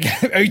it.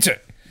 Eat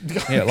it.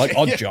 Yeah, like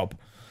Odd Job.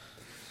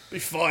 Be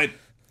fine.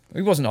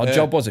 It wasn't Odd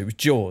Job, was it? It was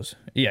Jaws.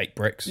 He ate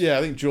bricks. Yeah,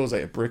 I think Jaws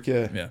ate a brick.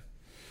 Yeah. Yeah.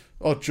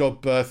 Odd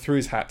Job threw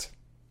his hat.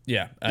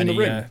 Yeah, and in the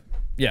ring.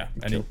 Yeah,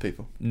 and killed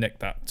people. Nicked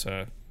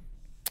that.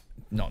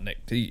 Not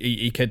nicked.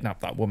 He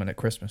kidnapped that woman at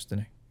Christmas,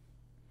 didn't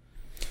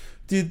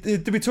he?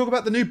 Did we talk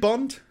about the new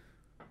Bond?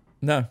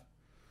 No.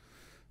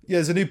 Yeah,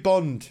 there's a new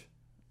Bond,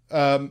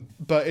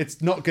 but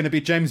it's not going to be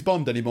James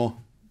Bond anymore.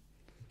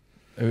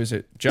 Who is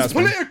it?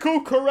 Jasmine. It's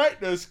political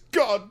correctness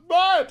gone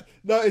mad.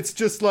 No, it's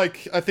just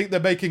like I think they're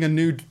making a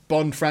new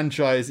Bond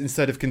franchise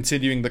instead of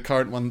continuing the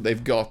current one that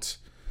they've got.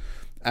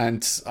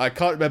 And I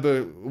can't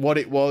remember what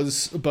it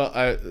was, but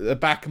at the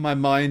back of my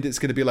mind, it's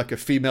going to be like a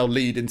female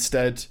lead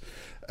instead,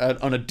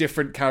 on a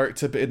different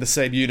character, but in the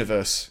same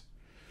universe.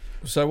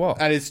 So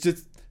what? And it's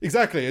just,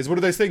 exactly, it's one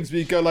of those things where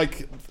you go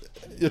like,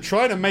 you're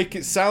trying to make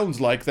it sound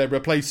like they're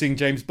replacing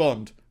James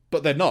Bond,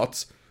 but they're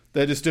not.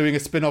 They're just doing a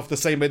spin-off the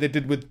same way they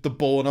did with The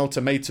Bourne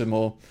Ultimatum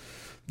or,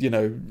 I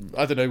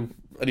don't know,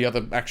 any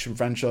other action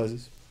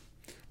franchises.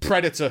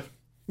 Predator.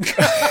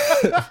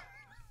 Can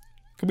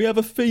we have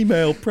a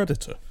female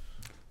Predator?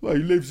 Well,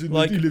 he lives in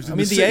the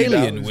the city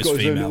Alien now. was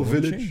female,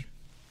 village.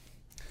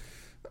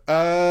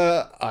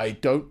 I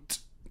don't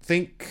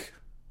think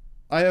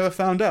I ever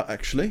found out,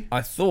 actually.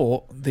 I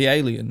thought the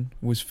Alien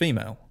was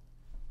female.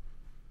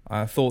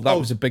 I thought that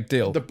was a big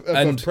deal.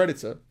 And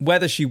Predator.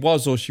 Whether she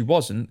was or she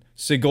wasn't,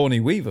 Sigourney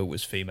Weaver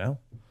was female.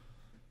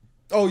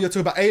 Oh, you're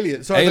talking about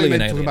Alien. Sorry, I thought you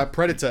meant talking about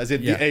Predator, as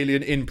in the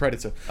alien in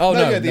Predator. Oh,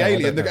 no, the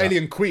Alien. The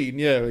Alien Queen,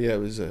 it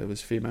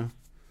was female.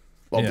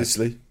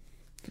 Obviously.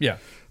 Yeah.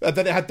 And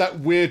then it had that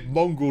weird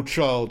mongrel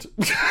child.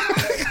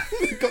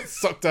 It got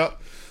sucked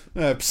up.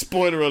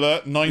 Spoiler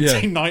alert,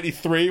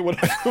 1993,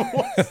 whatever it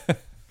was.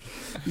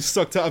 He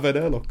sucked out of an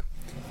airlock.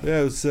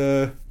 Yeah, it was... I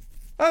don't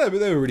know, but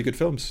they were really good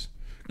films.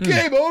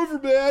 Game over,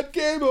 man.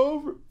 Game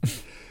over.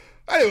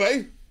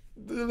 Anyway,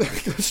 the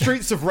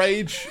Streets of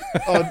Rage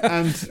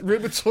and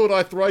rheumatoid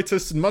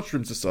arthritis and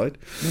mushrooms aside,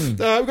 we've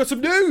got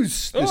some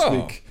news this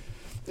week.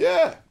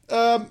 Yeah.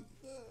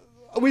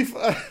 We've...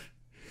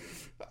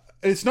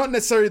 it's not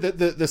necessarily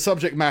the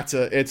subject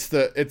matter, it's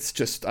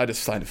just, I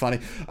just find it funny.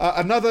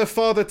 Another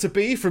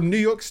father-to-be from New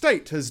York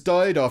State has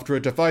died after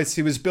a device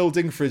he was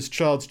building for his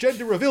child's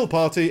gender reveal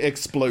party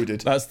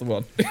exploded. That's the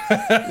one.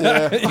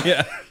 Yeah.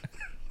 Yeah.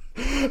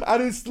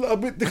 And it's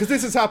because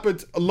this has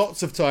happened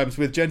lots of times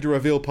with gender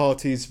reveal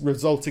parties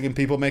resulting in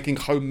people making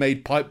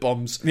homemade pipe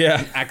bombs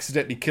and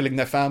accidentally killing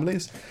their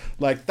families.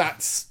 Like,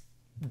 that's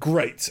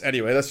great.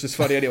 Anyway, that's just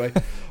funny anyway.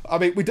 I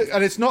mean,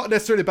 and it's not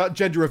necessarily about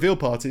gender reveal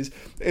parties.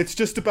 It's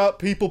just about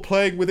people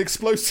playing with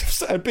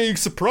explosives and being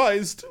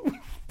surprised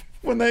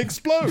when they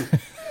explode.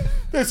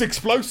 This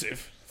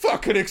explosive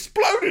fucking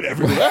exploded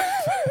everywhere.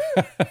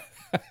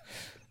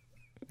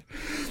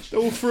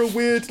 All for a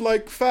weird,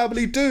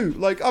 family do.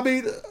 I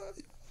mean,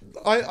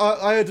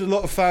 I had a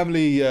lot of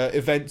family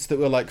events that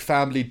were like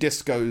family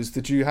discos.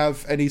 Did you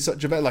have any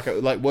such event,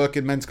 like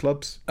working men's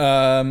clubs?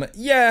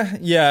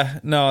 Yeah.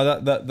 No,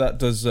 that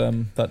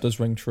does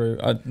ring true.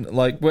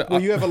 Were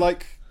you ever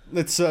like,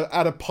 let's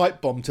add a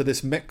pipe bomb to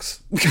this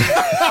mix?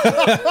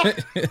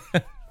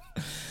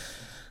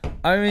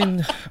 I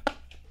mean,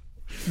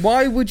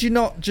 why would you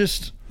not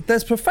just?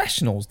 There's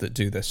professionals that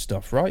do this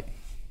stuff, right?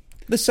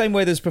 The same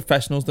way there's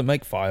professionals that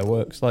make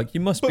fireworks. Like, you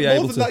must be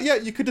able to... But more than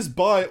that, you could just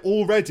buy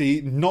already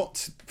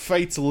not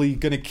fatally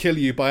going to kill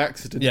you by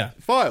accident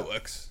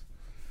fireworks.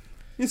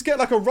 You just get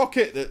like a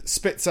rocket that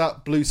spits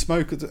out blue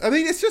smoke. I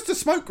mean, it's just a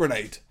smoke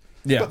grenade.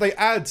 Yeah. But they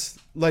add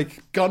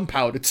like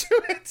gunpowder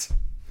to it,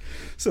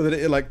 so that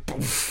it like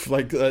poof,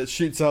 like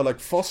shoots out like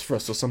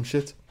phosphorus or some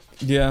shit.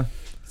 Yeah.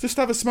 Just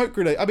have a smoke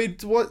grenade. I mean,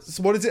 what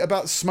is it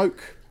about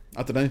smoke?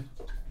 I don't know.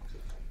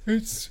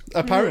 It's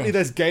Apparently,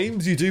 there's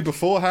games you do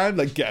beforehand,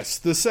 like guess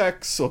the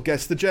sex or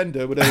guess the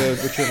gender,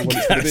 whichever one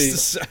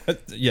it's going to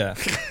be. Yeah.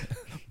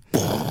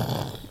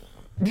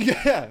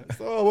 Yeah.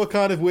 Oh, what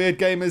kind of weird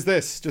game is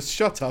this? Just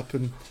shut up.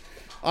 And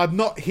I'm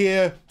not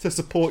here to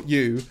support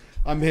you.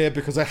 I'm here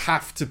because I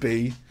have to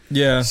be.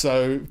 Yeah.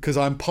 So, because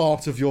I'm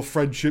part of your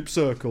friendship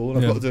circle,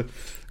 and I've got to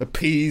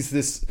appease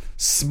this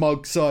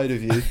smug side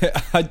of you.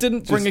 I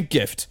didn't bring a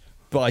gift,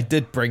 but I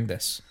did bring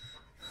this.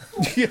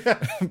 Yeah.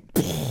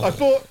 I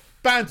bought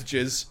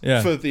bandages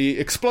Yeah. for the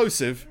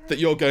explosive that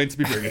you're going to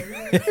be bringing.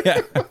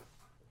 Yeah.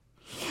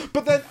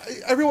 But then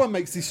everyone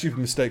makes these stupid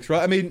mistakes,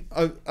 right? I mean,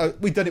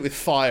 we've done it with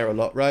fire a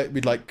lot, right?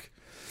 We'd like,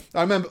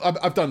 I remember,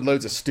 I've done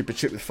loads of stupid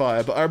shit with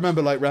fire, but I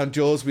remember like round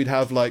Jaws, we'd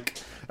have like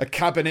a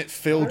cabinet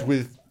filled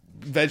with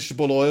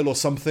vegetable oil or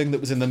something that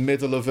was in the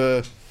middle of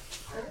a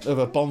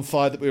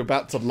bonfire that we were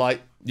about to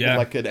light. Yeah.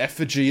 Like an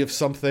effigy of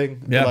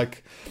something. Yeah.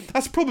 Like,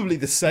 that's probably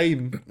the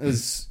same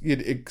as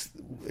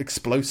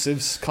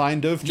explosives,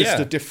 kind of, just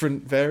Yeah. a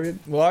different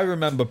variant. Well, I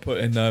remember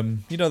putting,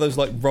 you know, those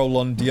like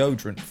roll-on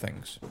deodorant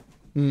things.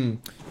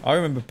 I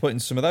remember putting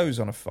some of those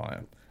on a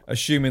fire,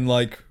 assuming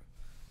like,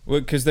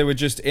 because they were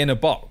just in a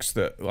box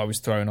that I was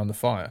throwing on the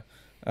fire.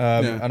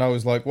 And I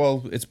was like,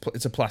 well,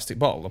 it's a plastic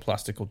bottle. The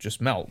plastic will just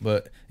melt,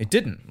 but it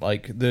didn't.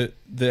 Like the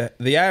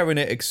air in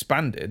it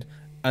expanded,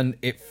 and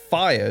it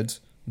fired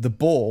the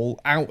ball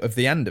out of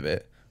the end of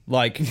it,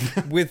 like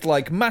with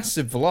like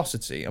massive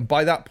velocity. And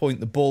by that point,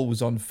 the ball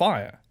was on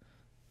fire.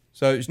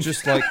 So it's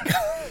just like,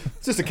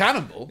 It's just a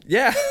cannonball.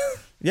 yeah,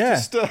 yeah,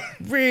 Just,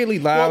 really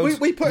loud, Well,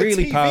 we put a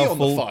really TV on the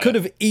powerful. fire. Could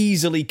have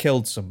easily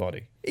killed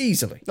somebody.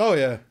 Easily. Oh,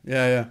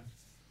 yeah.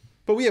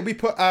 But we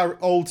put our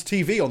old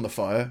TV on the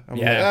fire. And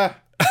Yeah.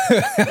 we're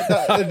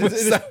like, That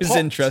was popped.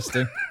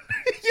 interesting.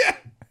 Yeah.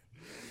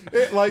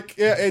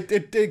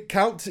 It did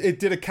count. It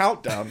did a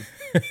countdown.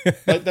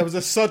 Like there was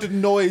a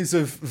sudden noise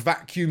of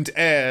vacuumed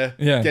air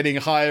getting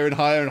higher and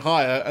higher and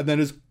higher, and then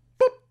it's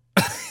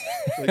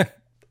boop. Like,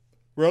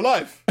 we're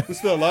alive. We're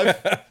still alive.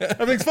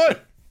 Everything's fine.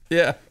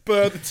 Yeah.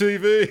 Burn the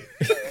TV.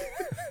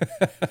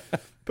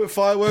 Put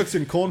fireworks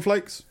in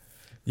cornflakes.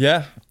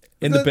 Yeah.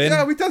 In the bin.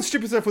 Yeah, we've done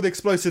stupid stuff with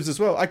explosives as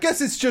well. I guess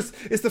it's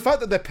the fact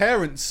that they're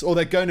parents, or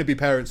they're going to be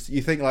parents,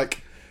 you think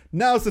like,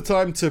 now's the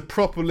time to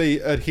properly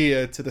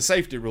adhere to the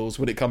safety rules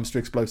when it comes to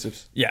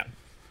explosives. Yeah.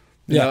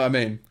 You know what I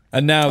mean?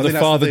 And now I the think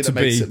that's father thing to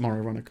that makes be it more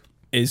ironic.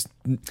 is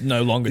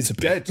no longer to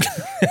be. Dead.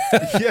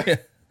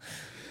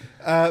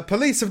 Yeah.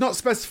 Police have not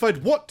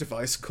specified what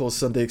device caused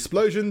Sunday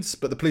explosions,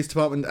 but the police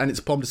department and its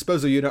bomb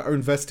disposal unit are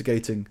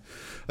investigating.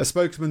 A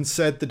spokesman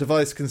said the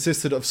device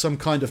consisted of some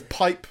kind of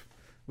pipe,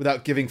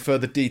 without giving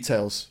further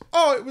details.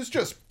 Oh, it was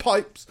just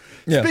pipes.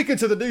 Yeah. Speaking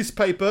to the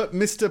newspaper,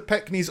 Mr.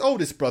 Peckney's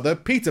oldest brother,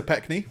 Peter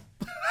Peckney.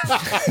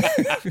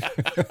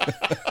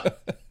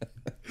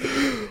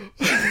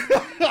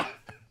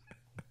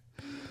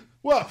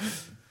 Well,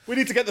 we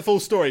need to get the full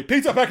story.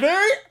 Peter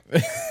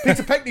Peckney!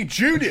 Peter Peckney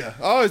Jr.,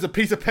 he's a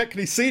Peter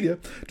Peckney Sr.,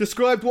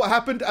 described what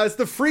happened as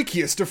the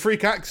freakiest of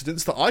freak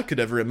accidents that I could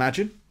ever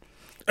imagine.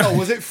 Oh,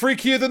 was it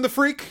freakier than the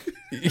freak?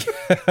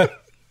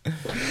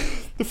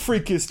 The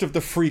freakiest of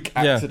the freak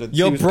accidents.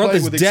 Your He was brother's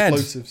playing with dead.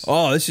 explosives.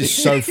 Oh, this is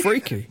so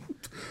freaky.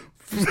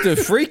 The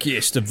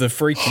freakiest of the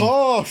freaky.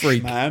 Harsh,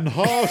 freak. man,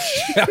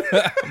 harsh.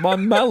 My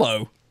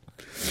mellow.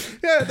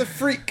 Yeah, the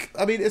freak.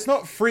 I mean, it's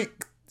not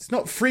freak. It's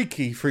not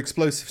freaky for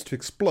explosives to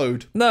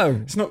explode.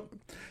 No. It's not.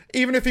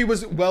 Even if he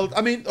was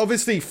I mean,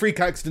 obviously, freak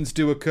accidents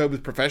do occur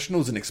with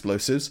professionals in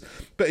explosives,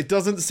 but it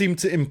doesn't seem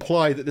to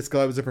imply that this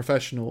guy was a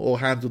professional or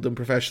handled them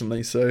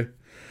professionally. So,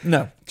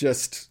 No.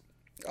 just,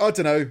 I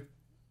don't know.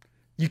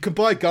 You can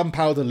buy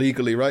gunpowder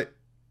legally, right?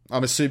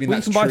 I'm assuming Well,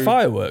 that's you can true. buy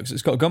fireworks.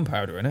 It's got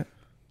gunpowder in it.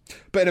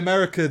 But in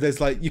America, there's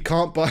like, you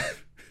can't buy.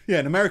 Yeah,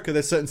 in America,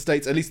 there's certain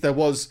states, at least there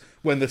was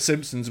when The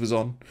Simpsons was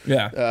on,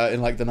 Yeah. in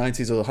like the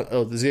 90s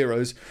or the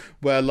zeros,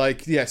 where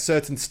like, yeah,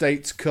 certain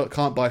states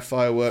can't buy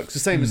fireworks, the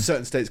same as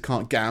certain states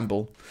can't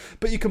gamble.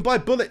 But you can buy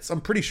bullets, I'm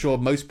pretty sure,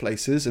 most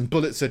places, and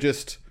bullets are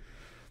just,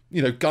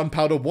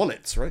 gunpowder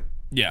wallets, right?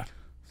 Yeah.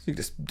 You can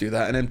just do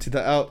that and empty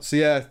that out. So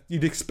yeah,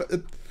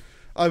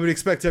 I would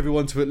expect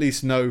everyone to at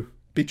least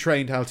be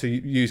trained how to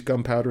use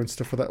gunpowder and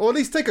stuff like that. Or at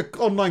least take an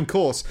online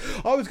course.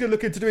 I was going to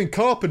look into doing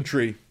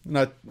carpentry, and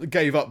I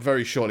gave up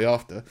very shortly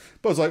after.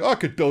 But I was like, I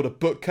could build a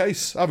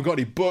bookcase. I haven't got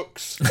any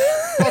books.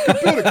 I could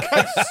build a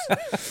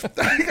case.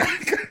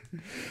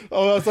 I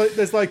was like,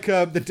 there's like,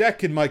 the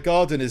deck in my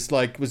garden was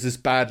this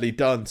badly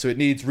done, so it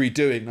needs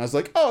redoing. And I was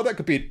like, that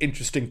could be an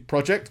interesting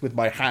project with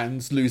my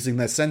hands losing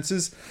their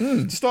senses.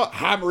 Start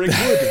hammering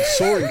wood and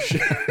sawing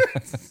shit.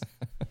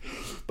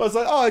 But I was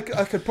like,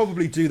 I could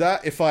probably do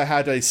that if I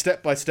had a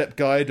step-by-step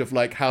guide of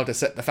like how to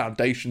set the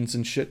foundations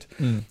and shit.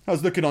 I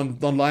was looking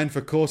online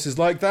for courses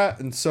like that,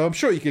 and so I'm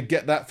sure you could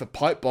get that for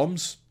pipe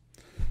bombs.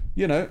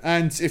 You know,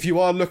 and if you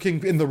are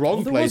looking in the wrong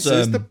Well, there was,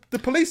 places, the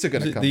police are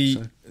going to was come.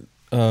 it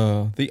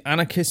so. the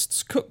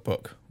Anarchist's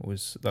Cookbook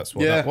that's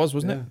what Yeah, that was,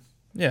 wasn't it?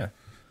 Yeah.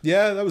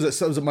 Yeah, that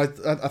was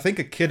I think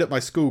a kid at my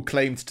school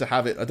claimed to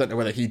have it. I don't know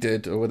whether he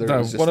did or whether it No,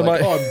 was just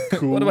like, oh, I'm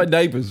cool. one of my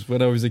neighbours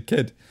when I was a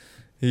kid,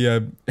 he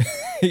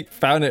he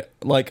found it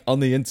like on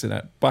the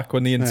internet back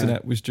when the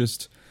internet was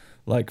just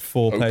like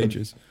 4 Open.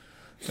 pages,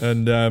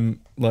 and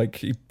like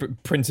he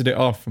printed it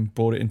off and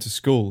brought it into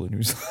school, and he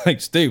was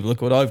like, "Steve,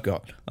 look what I've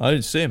got." I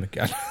didn't see him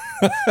again.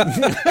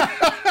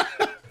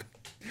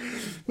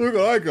 Look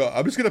what I got.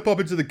 I'm just going to pop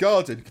into the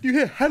garden. Can you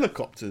hear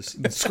helicopters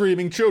and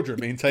screaming children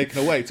being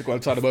taken away to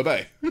Guantanamo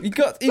Bay? He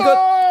got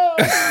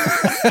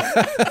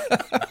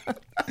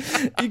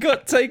he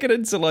got taken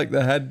into like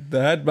the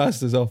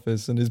headmaster's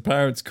office, and his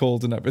parents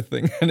called and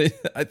everything. And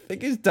I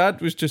think his dad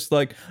was just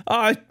like,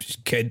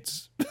 just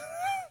kids.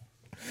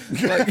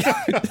 Like,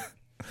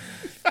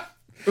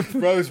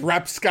 Rose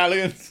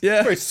rapscallions.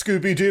 Yeah. Very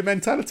Scooby-Doo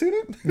mentality in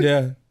it.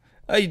 yeah,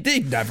 he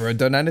never had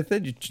done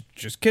anything.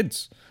 Just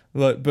kids.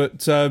 Like,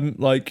 but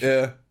like,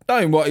 Yeah.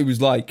 knowing what he was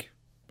like,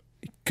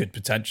 he could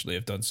potentially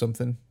have done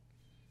something.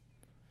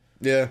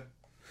 Yeah.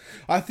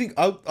 I think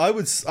I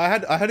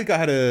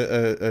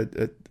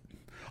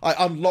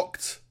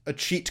unlocked a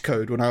cheat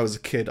code when I was a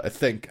kid, I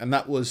think, and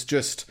that was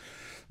just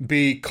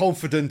be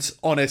confident,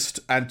 honest,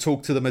 and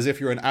talk to them as if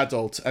you're an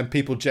adult, and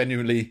people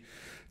genuinely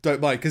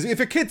don't mind. Because if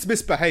a kid's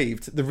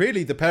misbehaved,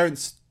 the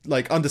parents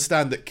like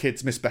understand that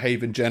kids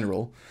misbehave in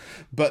general,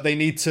 but they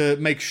need to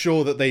make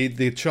sure that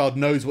the child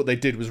knows what they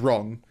did was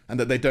wrong and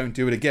that they don't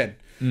do it again.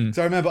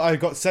 So I remember I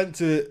got sent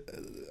to,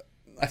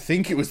 I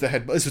think it was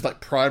this was like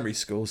primary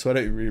school, so I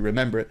don't really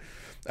remember it.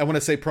 And when I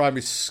say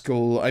primary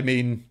school, I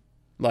mean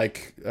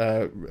like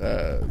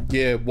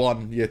year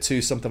 1, year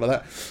 2, something like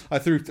that. I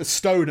threw a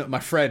stone at my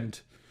friend,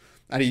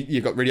 and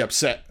he got really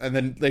upset. And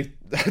then I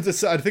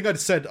think I'd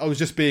said I was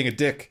just being a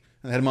dick,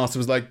 and the headmaster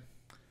was like,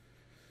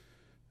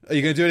 "Are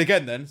you going to do it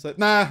again then?" It's like,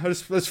 nah, I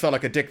just felt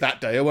like a dick that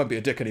day. I won't be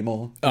a dick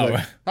anymore.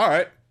 Like, all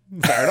right,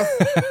 fair enough.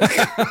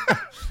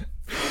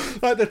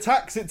 Like the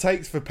tax it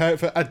takes for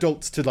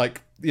adults to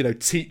like, you know,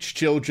 teach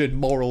children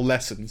moral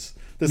lessons.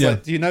 There's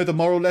like, do you know the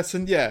moral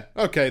lesson? Yeah.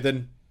 Okay,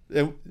 then.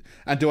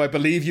 And do I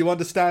believe you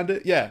understand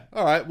it? Yeah.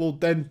 All right. Well,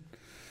 then,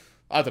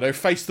 I don't know.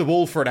 Face the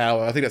wall for an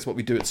hour. I think that's what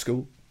we do at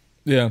school.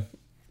 Yeah.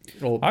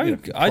 Or, I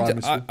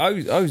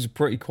was a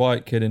pretty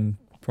quiet kid in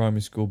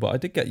primary school, but I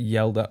did get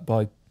yelled at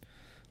by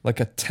like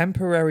a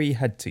temporary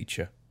head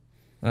teacher.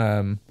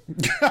 Was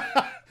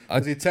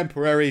he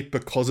temporary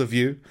because of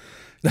you?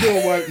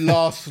 You won't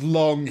last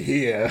long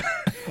here.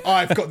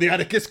 I've got the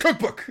Anarchist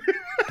Cookbook.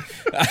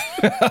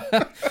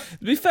 To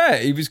be fair,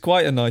 he was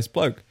quite a nice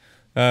bloke,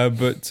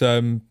 but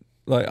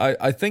like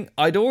I think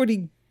I'd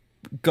already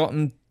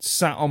gotten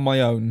sat on my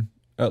own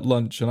at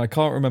lunch, and I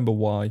can't remember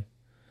why.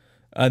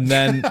 And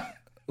then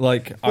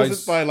like it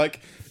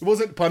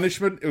wasn't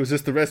punishment. It was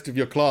just the rest of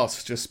your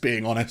class just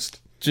being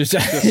honest. Just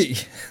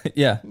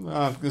yeah.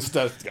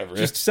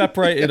 Just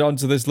separated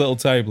onto this little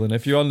table, and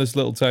if you're on this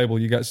little table,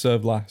 you get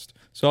served last.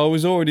 So I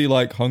was already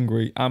like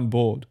hungry and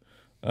bored,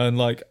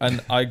 and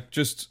I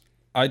just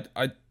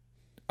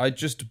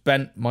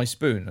bent my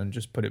spoon and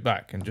just put it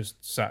back and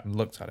just sat and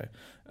looked at it,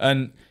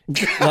 and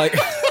like,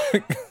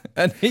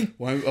 and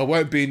I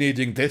won't be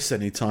needing this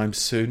anytime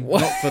soon. What?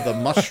 Not for the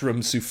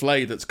mushroom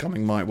souffle that's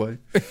coming my way.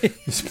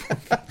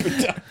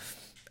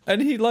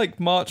 And he like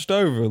marched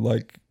over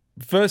like.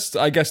 First,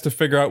 I guess, to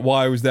figure out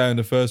why I was there in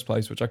the first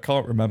place, which I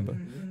can't remember.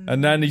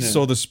 And then he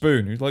saw the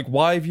spoon. He was like,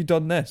 "Why have you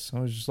done this?" I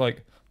was just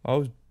like, "I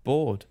was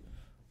bored."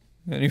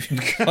 And he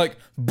was like,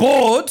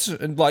 "Bored?"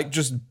 And like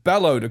just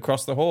bellowed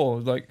across the hall. I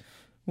was like,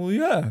 "Well,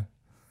 yeah."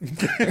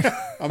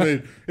 I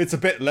mean, it's a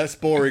bit less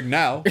boring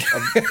now.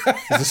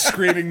 There's a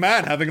screaming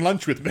man having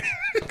lunch with me.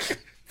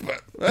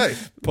 But, hey,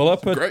 pull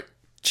up a great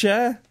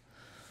chair.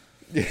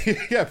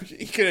 Yeah, but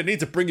you're gonna need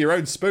to bring your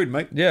own spoon,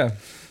 mate. Yeah.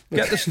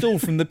 Get the stool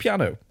from the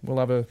piano. We'll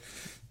have a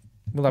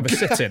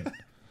sit-in.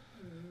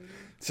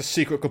 It's a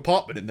secret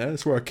compartment in there.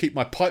 That's where I keep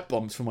my pipe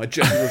bombs for my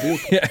gender reveal.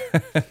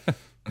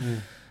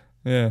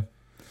 Yeah.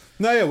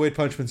 No, yeah, weird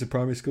punishments in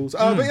primary schools.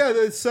 But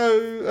yeah,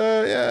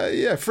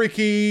 so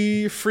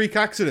freak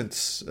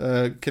accidents,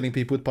 killing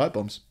people with pipe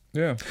bombs.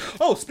 Yeah.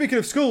 Oh, speaking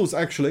of schools,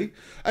 actually,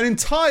 an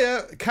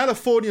entire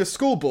California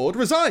school board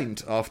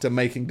resigned after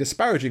making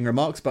disparaging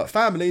remarks about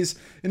families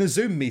in a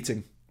Zoom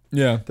meeting.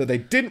 Yeah. That they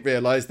didn't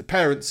realise the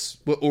parents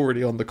were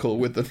already on the call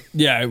with them.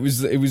 Yeah, it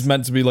was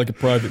meant to be like a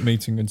private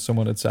meeting and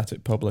someone had set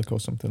it public or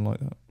something like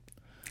that.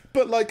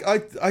 But like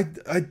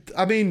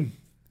I mean,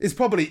 it's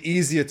probably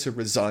easier to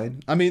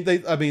resign. So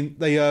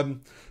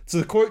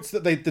the quotes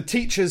that the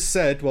teachers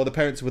said while the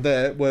parents were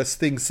there were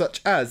things such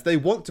as, "They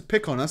want to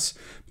pick on us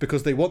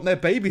because they want their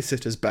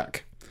babysitters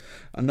back."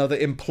 Another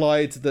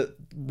implied that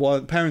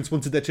parents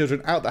wanted their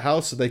children out the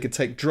house so they could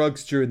take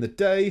drugs during the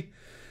day.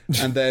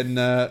 And then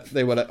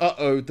they were like,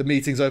 the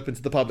meeting's open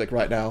to the public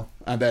right now.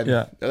 And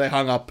then they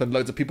hung up and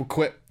loads of people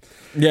quit.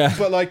 Yeah.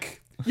 But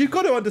like, you've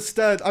got to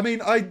understand, I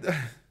mean, I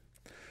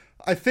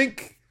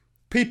think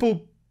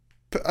people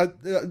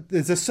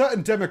there's a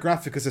certain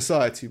demographic of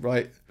society,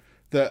 right,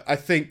 that I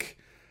think.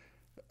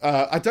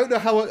 I don't know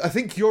how. I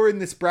think you're in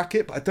this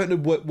bracket, but I don't know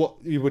what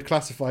you would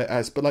classify it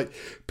as. But like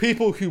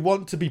people who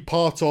want to be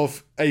part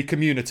of a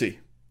community,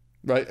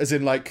 right? As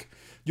in like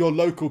your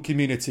local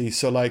community.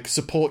 So like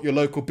support your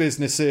local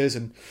businesses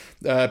and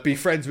be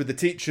friends with the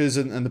teachers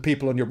and the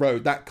people on your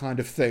road. That kind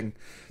of thing.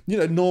 You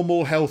know,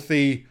 normal,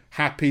 healthy,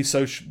 happy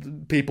social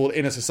people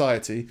in a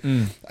society.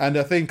 And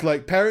I think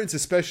like parents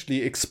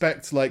especially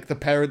expect like the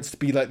parents to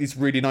be like these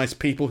really nice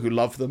people who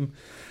love them.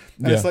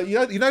 And it's like,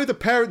 you know, the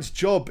parent's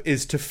job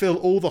is to fill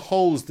all the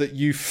holes that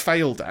you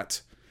failed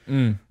at.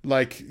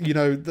 Like, you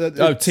know...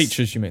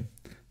 teachers, you mean?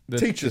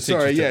 Teachers.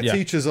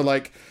 Teachers are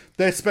like,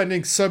 they're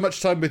spending so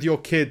much time with your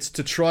kids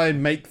to try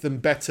and make them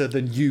better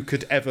than you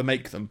could ever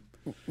make them.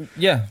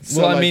 Yeah.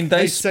 So, well, like, I mean,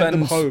 they send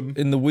them spend home.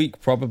 in the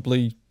week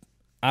probably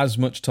as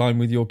much time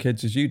with your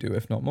kids as you do,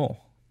 if not more.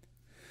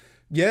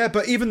 Yeah,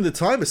 but even the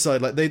time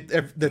aside, like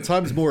their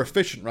time's more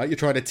efficient, right? You're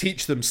trying to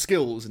teach them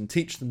skills and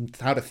teach them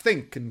how to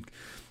think and...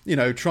 you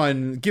know, try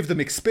and give them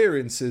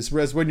experiences.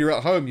 Whereas when you're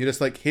at home, you're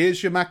just like,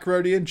 here's your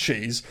macaroni and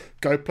cheese,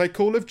 go play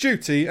Call of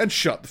Duty and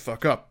shut the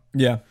fuck up.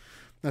 Yeah.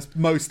 That's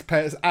most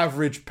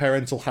average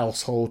parental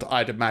household,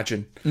 I'd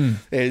imagine,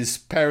 is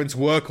parents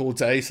work all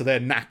day, so they're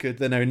knackered.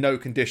 They're in no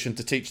condition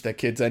to teach their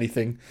kids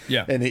anything.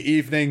 Yeah. In the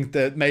evening,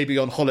 they're maybe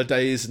on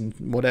holidays and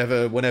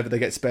whatever, whenever they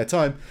get spare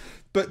time.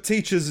 But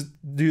teachers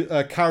do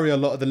carry a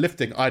lot of the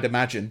lifting, I'd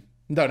imagine.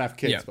 Don't have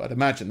kids, but I'd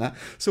imagine that.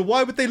 So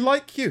why would they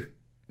like you?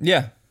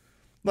 Yeah.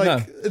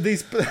 Like,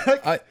 these...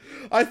 Like,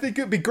 I think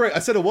it'd be great. I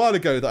said a while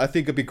ago that I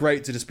think it'd be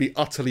great to just be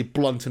utterly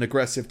blunt and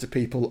aggressive to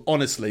people,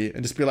 honestly,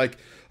 and just be like,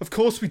 of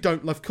course we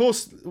don't... Of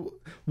course...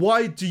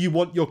 Why do you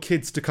want your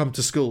kids to come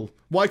to school?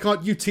 Why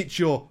can't you teach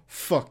your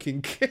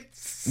fucking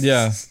kids?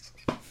 Yeah.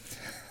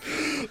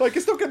 Like,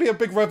 it's not going to be a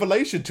big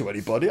revelation to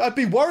anybody. I'd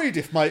be worried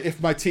if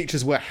my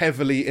teachers were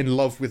heavily in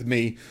love with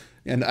me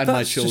and my children.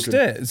 That's just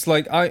it. It's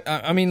like,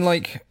 I mean,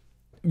 like,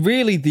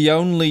 really the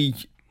only...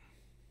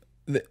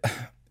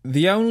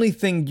 The only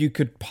thing you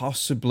could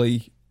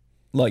possibly,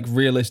 like,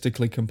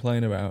 realistically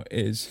complain about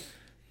is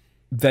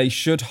they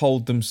should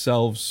hold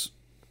themselves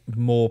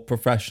more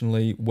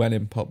professionally when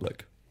in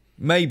public.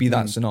 Maybe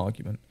that's an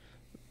argument.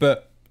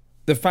 But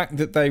the fact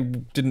that they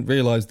didn't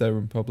realise they were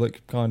in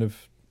public kind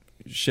of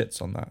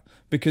shits on that.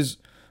 Because,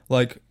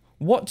 like,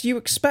 what do you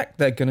expect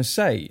they're going to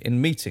say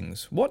in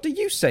meetings? What do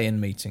you say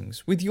in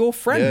meetings with your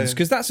friends?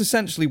 Because that's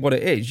essentially what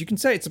it is. You can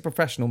say it's a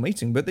professional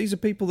meeting, but these are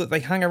people that they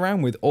hang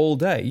around with all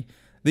day.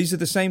 These are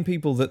the same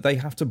people that they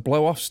have to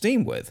blow off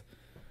steam with.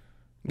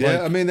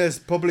 Yeah, I mean, there's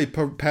probably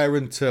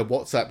parent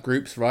WhatsApp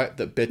groups, right,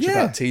 that bitch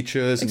about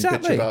teachers and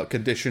bitch about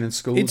condition in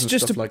schools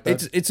stuff like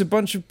that. It's a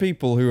bunch of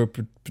people who are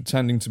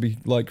pretending to be,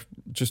 like,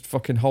 just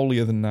fucking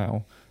holier than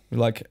thou.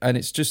 Like, and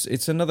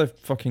it's another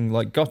fucking,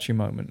 like, gotcha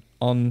moment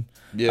on...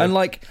 Yeah. And,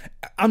 like,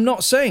 I'm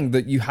not saying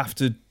that you have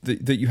to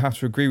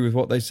agree with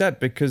what they said,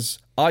 because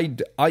I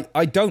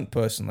don't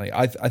personally.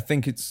 I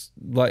think it's,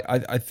 like,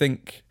 I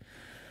think...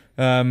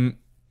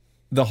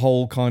 the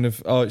whole kind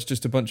of, it's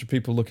just a bunch of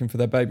people looking for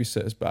their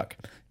babysitters back.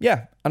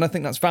 Yeah, and I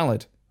think that's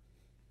valid.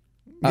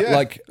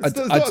 Yeah, it's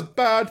not a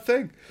bad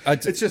thing.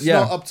 It's just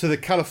not up to the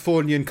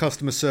Californian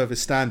customer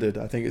service standard,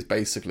 I think it's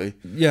basically.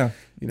 Yeah.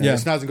 You know,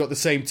 it hasn't got the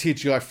same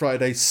TGI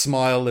Friday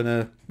smile in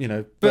a,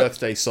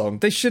 birthday song.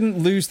 They shouldn't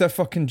lose their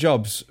fucking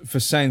jobs for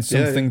saying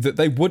something that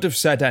they would have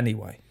said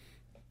anyway.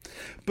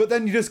 But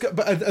then you just go,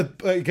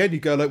 again, you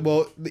go like,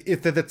 well,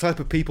 if they're the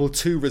type of people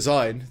to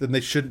resign, then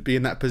they shouldn't be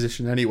in that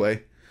position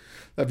anyway.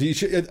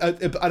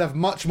 I'd have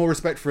much more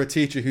respect for a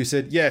teacher who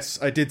said, yes,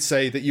 I did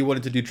say that you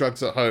wanted to do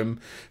drugs at home.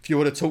 If you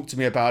want to talk to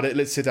me about it,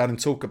 let's sit down and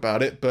talk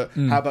about it. But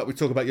how about we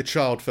talk about your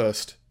child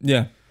first?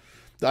 Yeah.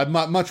 I have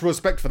much more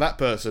respect for that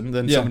person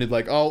than somebody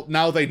like, oh,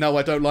 now they know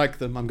I don't like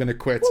them, I'm going to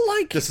quit. Well,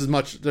 like, just as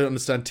much, I don't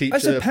understand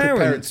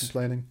parents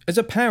complaining. As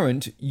a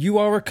parent, you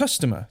are a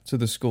customer to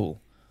the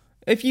school.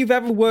 If you've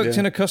ever worked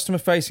in a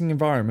customer-facing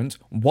environment,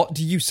 what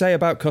do you say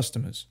about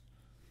customers?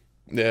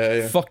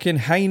 Yeah. Fucking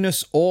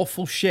heinous,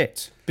 awful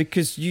shit.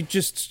 Because you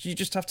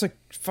just have to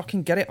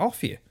fucking get it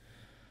off you.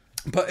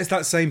 But it's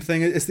that same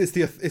thing. It's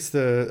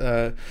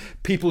the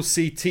people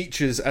see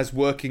teachers as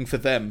working for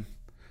them,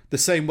 the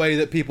same way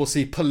that people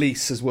see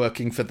police as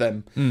working for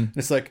them. And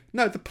it's like,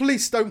 no, the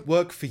police don't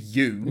work for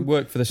you. They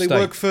work for the state. They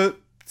work for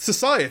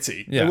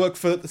society. They work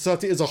for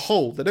society as a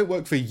whole. They don't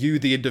work for you,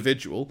 the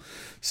individual.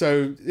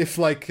 So if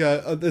like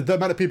the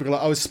amount of people are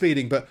like, I was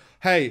speeding, but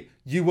hey,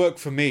 you work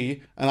for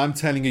me, and I'm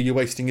telling you, you're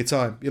wasting your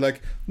time. You're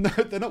like, no,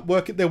 they're not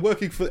working. They're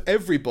working for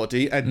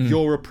everybody, and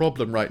you're a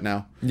problem right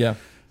now. Yeah.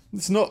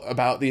 It's not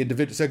about the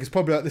individual. So it's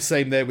probably like the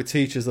same there with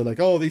teachers. They're like,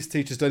 oh, these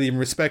teachers don't even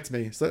respect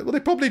me. It's like, well, they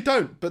probably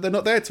don't, but they're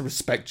not there to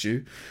respect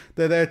you.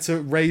 They're there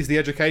to raise the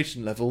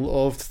education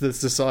level of the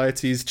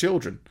society's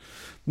children.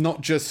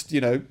 Not just,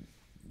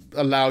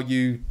 allow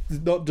you,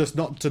 not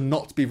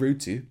to be rude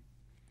to you.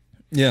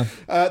 Yeah.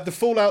 The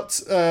Fallout,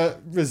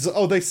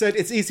 they said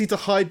it's easy to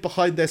hide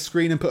behind their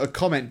screen and put a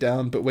comment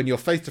down, but when you're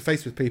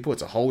face-to-face with people,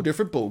 it's a whole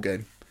different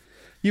ballgame.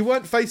 You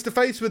weren't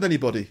face-to-face with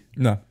anybody.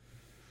 No.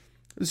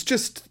 It was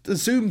just a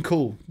Zoom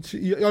call.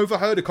 You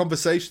overheard a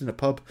conversation in a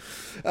pub.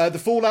 The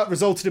fallout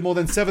resulted in more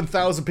than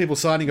 7,000 people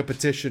signing a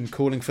petition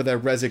calling for their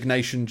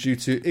resignation due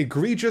to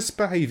egregious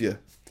behaviour.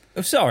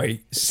 Oh,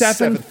 sorry,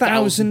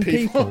 7,000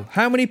 people.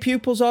 How many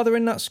pupils are there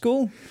in that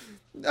school?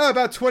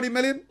 About 20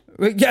 million.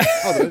 Yeah,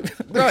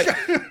 right.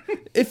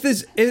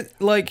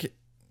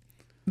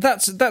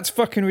 That's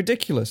fucking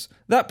ridiculous.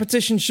 That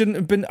petition shouldn't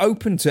have been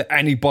open to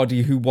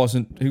anybody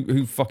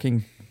who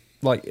fucking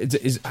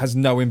has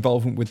no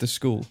involvement with the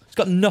school. It's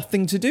got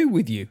nothing to do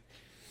with you.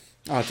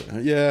 I don't know.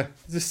 Yeah,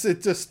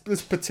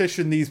 let's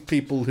petition these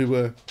people who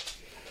were.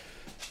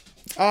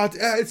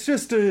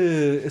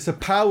 It's a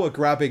power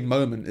grabbing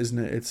moment, isn't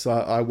it? It's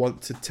I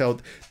want to tell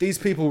these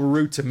people were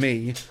rude to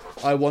me.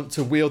 I want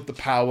to wield the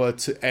power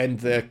to end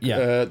their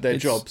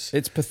jobs.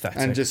 It's pathetic.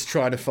 And just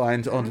trying to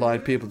find online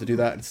people to do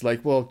that. It's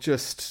like, well,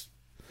 it's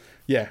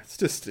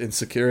just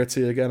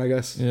insecurity again, I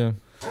guess. Yeah.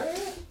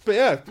 But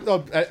yeah,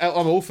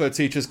 I'm all for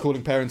teachers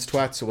calling parents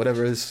twats or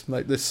whatever it is.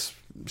 Like this,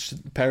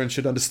 parents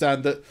should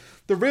understand that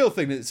the real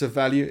thing that's of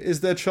value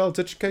is their child's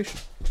education.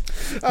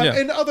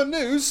 In other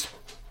news.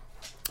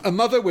 A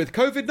mother with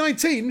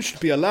COVID-19 should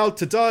be allowed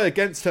to die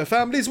against her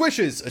family's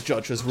wishes, a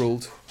judge has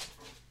ruled.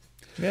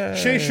 Yay.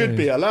 She should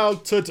be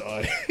allowed to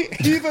die.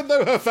 Even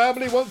though her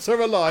family wants her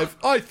alive,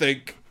 I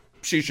think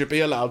she should be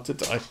allowed to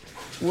die.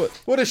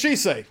 What does she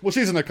say? Well,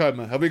 she's in a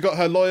coma. Have we got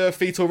her lawyer,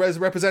 fetal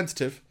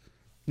representative?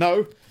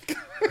 No.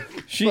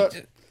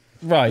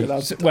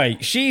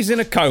 Wait, she's in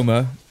a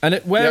coma, and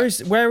where is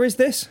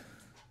this?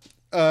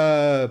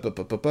 I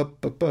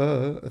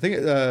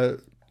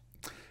think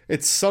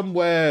it's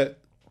somewhere...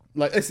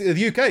 Like it's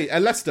the UK,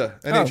 Leicester,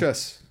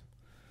 NHS.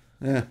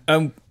 Oh.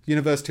 Yeah.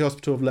 University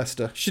Hospital of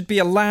Leicester. Should be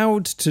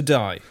allowed to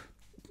die.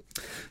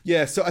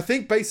 Yeah, so I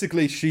think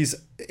basically she's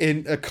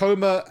in a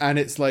coma and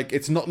it's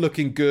not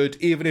looking good.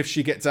 Even if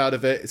she gets out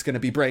of it, it's going to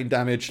be brain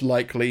damage,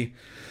 likely.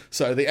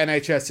 So the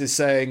NHS is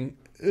saying,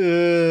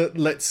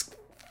 let's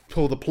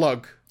pull the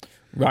plug.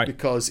 Right.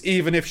 Because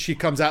even if she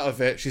comes out of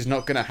it, she's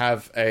not going to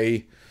have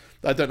I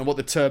don't know what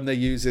the term they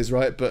use is,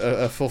 right? But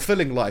a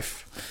fulfilling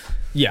life.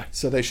 Yeah.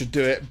 So they should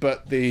do it,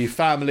 but the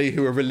family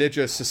who are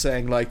religious are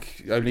saying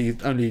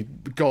only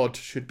God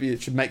should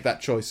make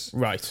that choice.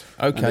 Right.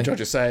 Okay. And the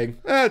judge is saying,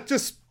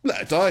 just let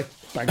her die.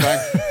 Bang bang.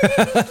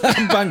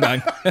 Bang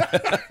bang.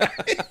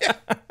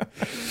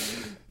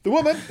 The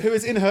woman, who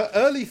is in her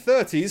early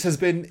 30s, has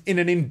been in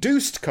an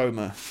induced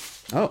coma.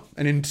 Oh,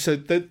 so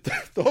the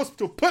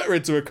hospital put her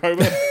into a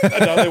coma, and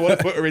now they want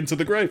to put her into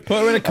the grave.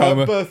 Put her in a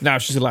coma. Now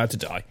she's allowed to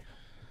die.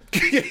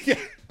 Yeah.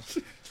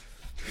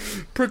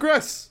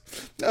 Progress.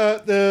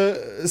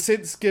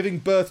 Since giving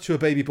birth to a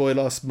baby boy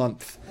last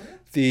month,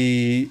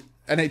 the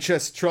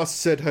NHS Trust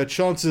said her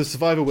chances of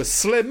survival were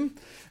slim,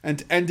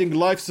 and ending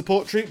life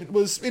support treatment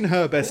was in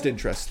her best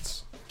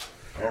interests.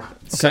 Okay.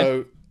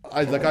 So,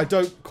 I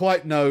don't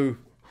quite know.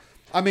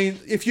 I mean,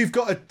 if you've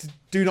got a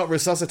do not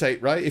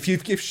resuscitate, right?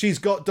 If she's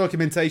got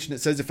documentation that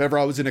says if ever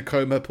I was in a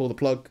coma, pull the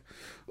plug,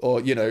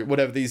 or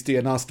whatever these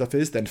DNR stuff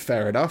is, then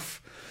fair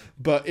enough.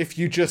 But if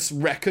you just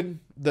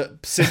reckon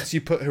that since you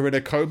put her in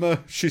a coma,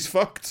 she's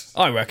fucked.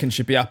 I reckon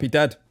she'd be happy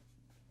dead.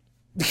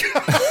 Who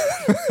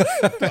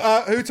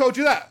told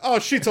you that? Oh,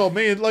 she told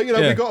me.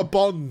 We got a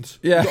bond.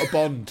 Yeah. We got a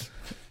bond.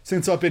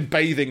 Since I've been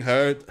bathing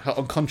her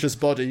unconscious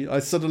body, I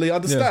suddenly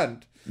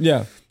understand.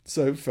 Yeah.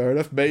 So, fair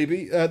enough,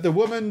 maybe. The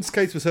woman's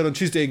case was heard on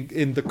Tuesday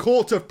in the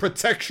Court of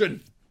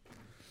Protection.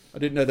 I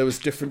didn't know there was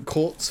different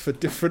courts for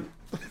different...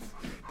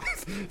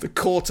 the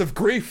Court of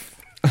Grief.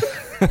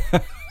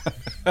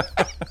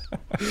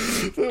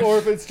 Or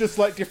if it's just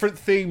different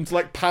themes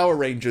like Power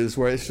Rangers,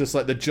 where it's just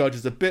the judge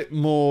is a bit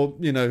more,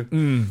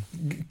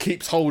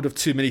 keeps hold of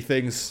too many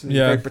things.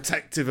 Very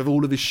protective of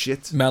all of his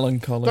shit.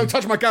 Melancholy. Don't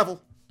touch my gavel.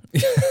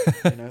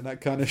 That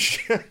kind of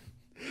shit.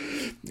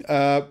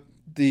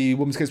 The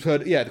woman's case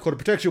heard, the Court of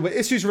Protection, where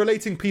issues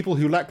relating people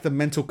who lack the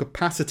mental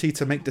capacity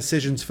to make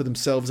decisions for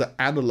themselves are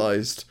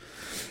analysed.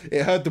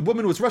 It heard the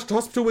woman was rushed to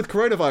hospital with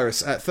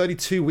coronavirus at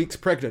 32 weeks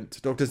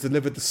pregnant. Doctors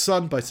delivered the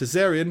son by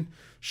caesarean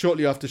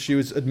shortly after she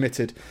was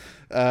admitted.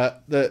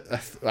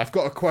 I've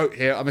got a quote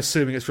here. I'm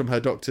assuming it's from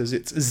her doctors.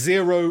 It's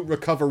 0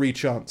 recovery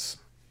chance.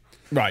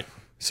 Right.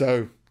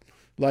 So,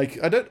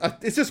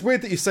 it's just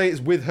weird that you say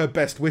it's with her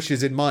best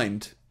wishes in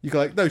mind. You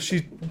go no,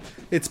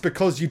 it's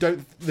because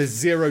there's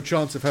 0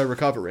 chance of her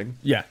recovering.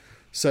 Yeah.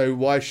 So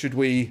why should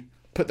we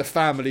put the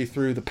family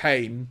through the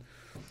pain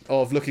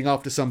of looking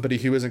after somebody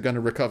who isn't going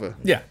to recover?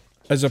 Yeah.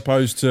 As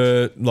opposed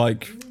to,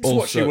 It's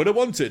what she would have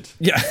wanted.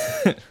 Yeah.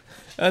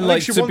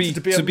 And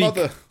to be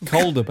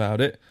cold about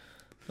it.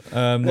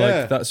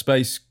 That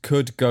space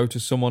could go to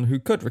someone who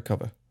could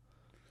recover.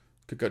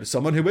 Could go to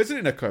someone who isn't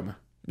in a coma.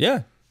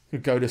 Yeah.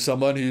 Could go to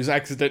someone who's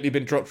accidentally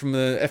been dropped from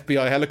the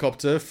FBI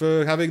helicopter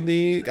for having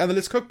the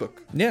analyst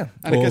cookbook. Yeah.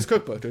 And a guest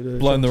cookbook.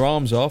 Blown their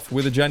arms off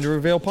with a gender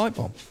reveal pipe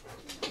bomb.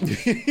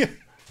 It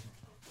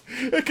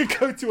could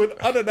go to an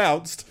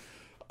unannounced,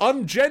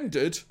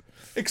 ungendered,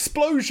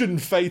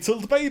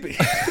 explosion-fataled baby.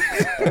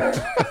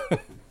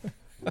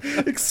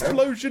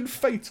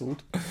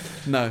 Explosion-fataled?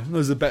 No,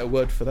 there's a better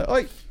word for that.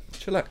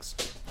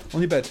 chillax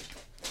on your bed.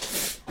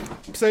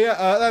 So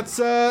yeah,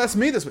 that's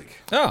me this week.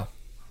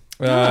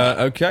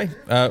 Okay.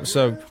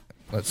 So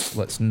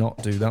let's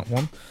not do that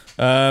one.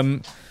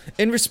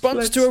 In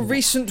response to a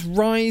recent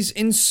rise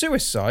in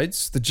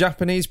suicides, the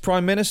Japanese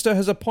Prime Minister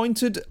has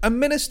appointed a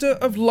Minister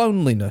of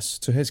Loneliness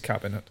to his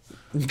cabinet.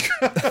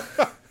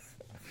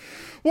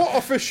 What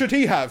office should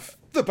he have?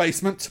 The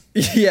basement.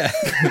 Yeah.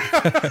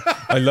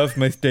 I love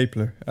my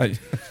stapler.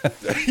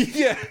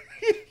 Yeah.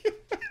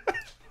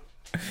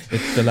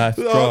 It's the last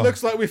Oh, straw. it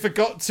looks like we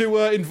forgot to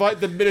invite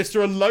the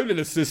Minister of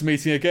Loneliness to this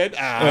meeting again.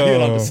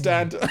 He'll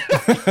understand.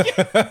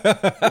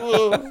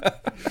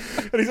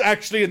 And he's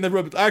actually in the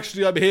room.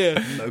 Actually, I'm here.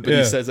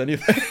 Nobody says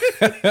anything.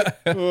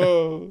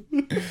 Oh.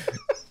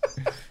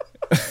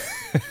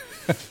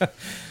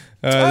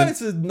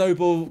 It's a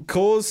noble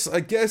cause, I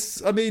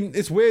guess. I mean,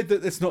 it's weird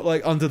that it's not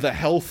like under the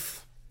health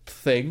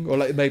thing, or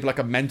like maybe like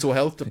a mental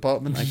health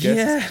department, I guess.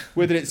 Yeah.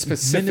 Whether it's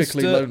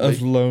specifically Minister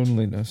of lonely.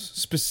 Loneliness.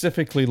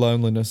 Specifically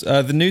loneliness.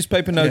 The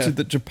newspaper noted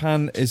that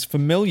Japan is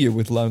familiar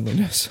with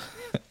loneliness,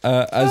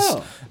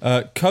 as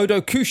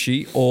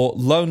kodokushi, or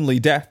lonely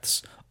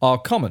deaths, are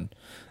common.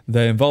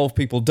 They involve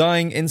people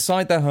dying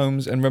inside their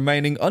homes and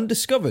remaining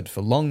undiscovered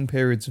for long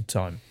periods of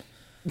time.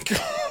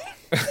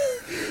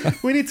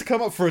 We need to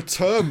come up for a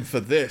term for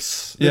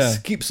this. This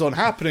keeps on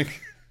happening.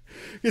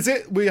 Is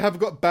it we have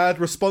got bad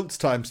response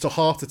times to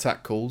heart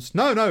attack calls?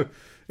 No.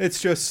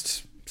 It's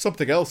just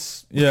something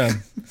else. Yeah.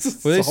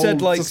 Well, they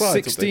said like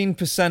societal thing.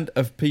 16%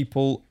 of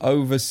people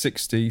over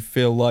 60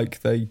 feel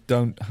like they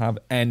don't have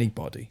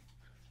anybody,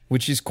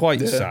 which is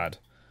quite sad.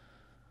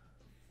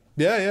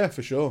 Yeah,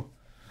 for sure.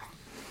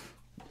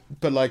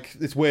 But like,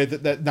 it's weird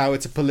that now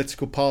it's a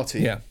political party.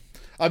 Yeah.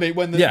 I mean,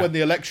 when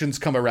the elections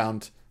come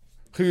around,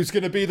 who's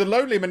going to be the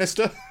lonely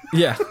minister?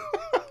 Yeah.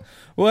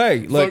 Well,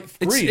 hey, like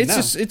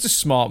it's it's a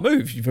smart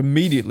move. You've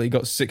immediately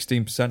got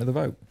 16% of the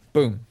vote.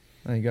 Boom.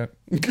 There you go.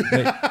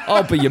 Hey,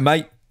 I'll be your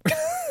mate.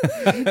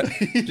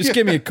 Just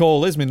give me a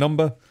call. Here's my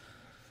number.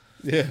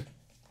 Yeah.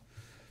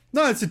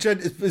 No, it's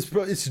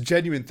a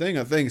genuine thing,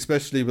 I think,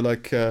 especially with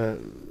like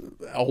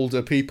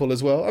older people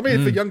as well. I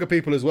mean, for younger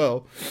people as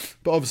well,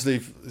 but obviously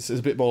this is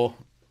a bit more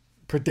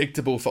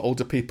predictable for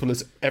older people,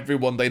 as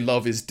everyone they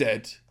love is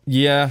dead.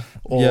 Yeah.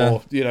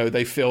 Or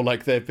they feel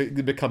like they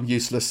become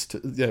useless,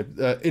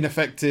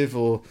 ineffective,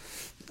 or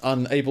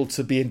unable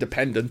to be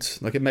independent.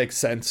 Like, it makes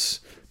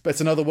sense, but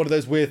it's another one of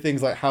those weird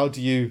things. Like, how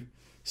do you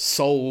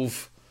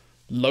solve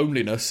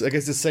loneliness? I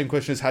guess it's the same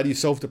question as how do you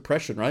solve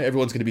depression, right?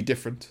 Everyone's going to be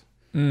different.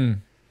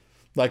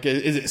 Like,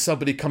 is it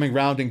somebody coming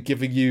round and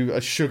giving you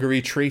a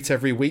sugary treat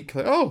every week?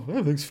 Like, oh,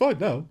 everything's fine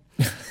now.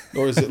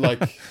 Or is it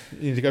like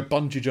you need to go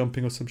bungee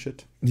jumping or some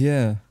shit?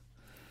 Yeah.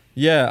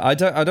 I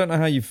don't know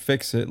how you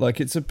fix it.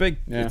 Like, it's a big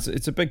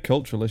it's a big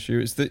cultural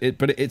issue.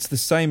 But it's the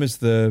same as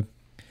they're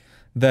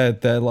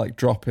like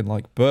dropping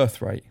like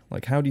birth rate.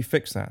 Like, how do you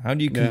fix that? How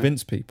do you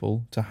convince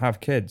people to have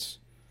kids?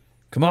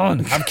 Come on,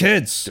 have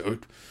kids.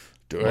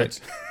 Do it.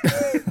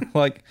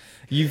 Like,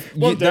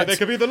 one day they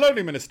could be the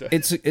lonely minister.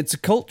 It's a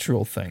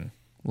cultural thing.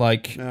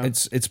 Like,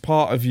 it's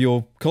part of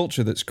your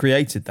culture that's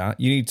created that.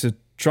 You need to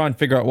try and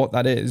figure out what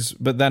that is,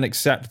 but then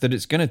accept that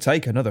it's going to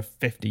take another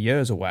 50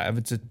 years or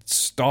whatever to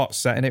start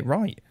setting it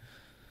right.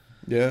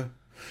 Yeah.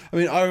 I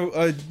mean,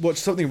 I watched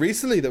something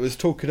recently that was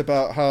talking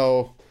about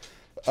how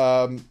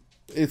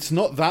it's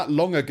not that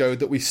long ago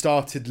that we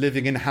started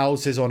living in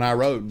houses on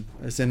our own,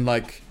 as in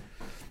like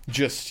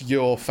just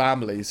your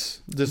families,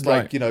 just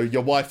like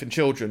your wife and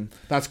children.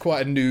 That's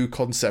quite a new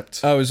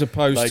concept. Oh, as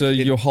opposed to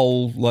your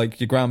whole, like,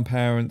 your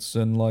grandparents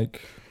and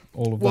like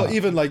all of that. Well,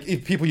 even like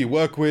if people you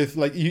work with,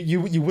 like you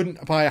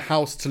wouldn't buy a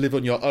house to live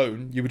on your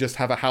own. You would just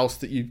have a house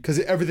that because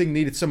everything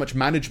needed so much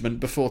management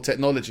before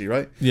technology,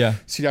 right? Yeah.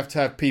 So you'd have to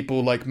have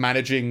people like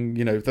managing,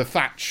 the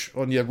thatch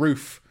on your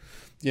roof,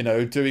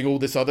 doing all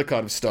this other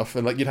kind of stuff,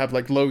 and like you'd have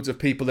like loads of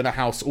people in a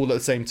house all at the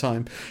same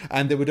time,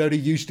 and there would only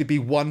usually be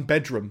one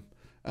bedroom.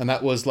 And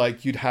that was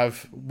like, you'd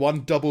have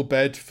one double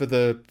bed for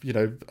the,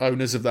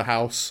 owners of the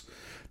house.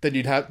 Then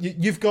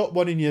you've got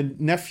one in your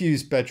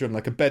nephew's bedroom,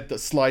 like a bed that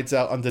slides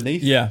out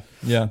underneath. Yeah.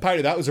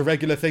 Apparently that was a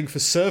regular thing for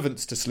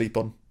servants to sleep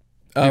on.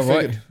 Oh,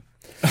 right.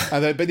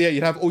 And then, but yeah,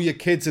 you'd have all your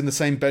kids in the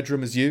same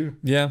bedroom as you.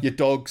 Yeah. Your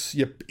dogs,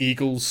 your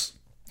eagles.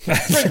 Bring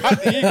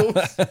back the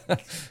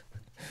eagles.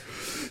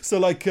 So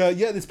like,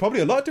 there's probably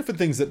a lot of different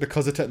things that,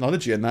 because of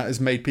technology and that, has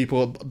made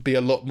people be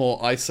a lot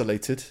more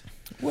isolated.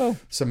 Well,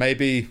 so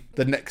maybe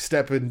the next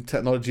step in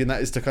technology in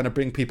that is to kind of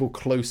bring people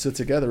closer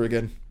together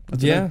again.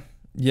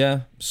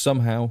 Yeah,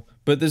 somehow.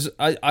 But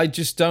I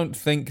just don't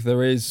think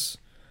there is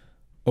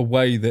a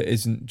way that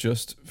isn't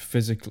just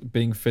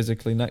being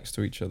physically next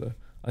to each other.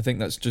 I think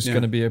that's just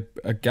going to be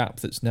a gap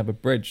that's never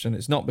bridged, and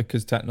it's not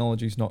because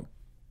technology's not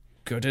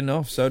good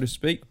enough, so to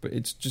speak, but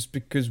it's just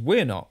because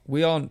we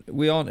aren't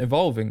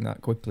evolving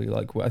that quickly.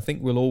 Like, I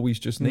think we'll always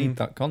just need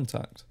that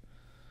contact.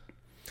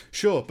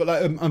 Sure, but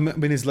like, I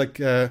mean, is like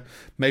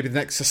maybe the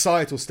next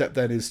societal step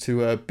then is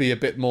to be a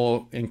bit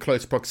more in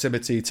close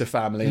proximity to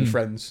family and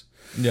friends.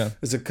 Yeah,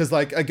 because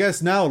like I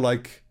guess now,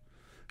 like,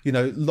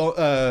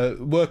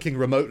 working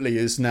remotely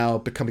is now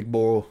becoming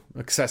more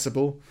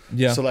accessible.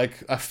 Yeah. So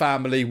like a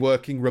family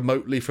working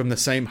remotely from the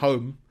same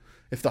home,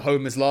 if the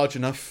home is large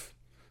enough,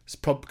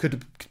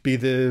 could be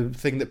the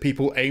thing that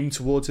people aim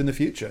towards in the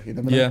future. You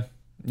never know.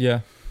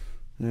 Yeah.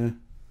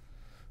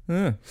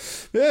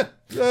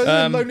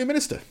 Lonely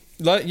minister.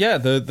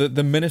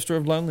 The Minister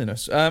of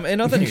Loneliness.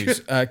 In other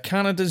news,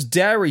 Canada's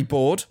Dairy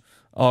Board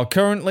are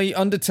currently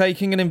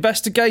undertaking an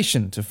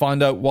investigation to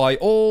find out why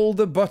all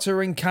the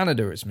butter in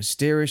Canada is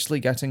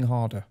mysteriously getting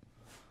harder.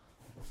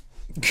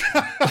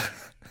 The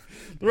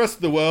rest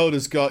of the world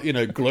has got,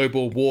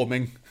 global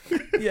warming.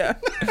 Yeah,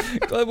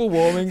 global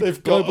warming,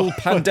 global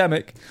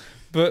pandemic,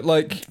 but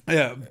like...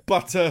 Yeah,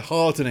 butter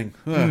hardening.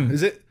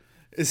 Is it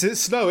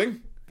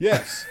snowing?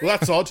 Yes. Well,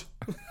 that's odd.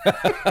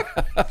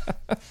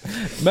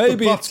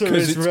 Maybe it's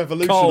because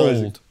it's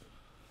cold.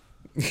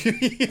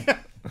 Yeah.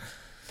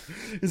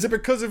 Is it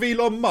because of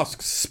Elon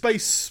Musk's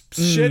space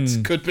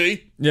shit? Could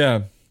be.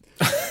 Yeah.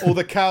 Or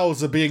the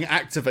cows are being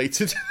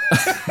activated.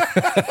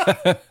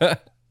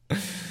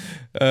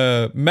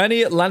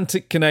 Many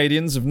Atlantic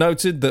Canadians have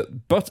noted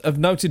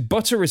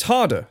butter is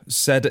harder,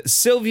 said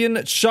Sylvian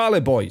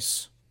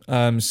Charlebois,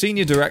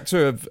 Senior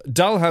Director of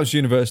Dalhousie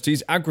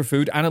University's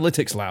Agri-Food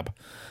Analytics Lab.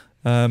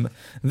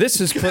 This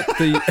has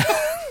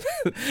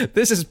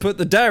put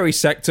the dairy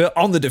sector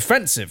on the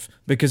defensive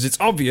because it's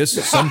obvious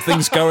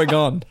something's going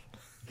on.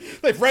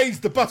 They've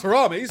raised the butter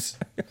armies.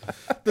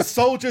 The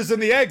soldiers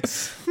and the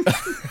eggs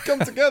come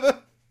together.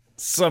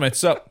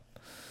 Summit's up.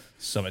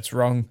 Summit's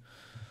wrong.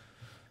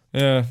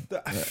 Yeah.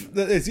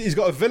 He's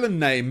got a villain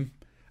name,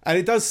 and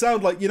it does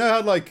sound like,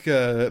 how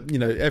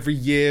every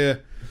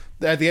year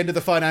at the end of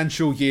the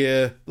financial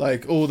year,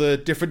 like all the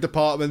different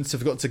departments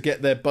have got to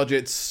get their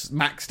budgets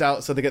maxed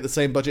out so they get the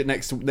same budget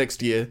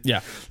next year.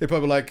 Yeah. They're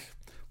probably like,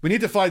 we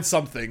need to find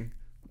something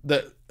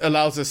that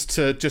allows us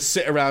to just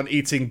sit around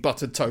eating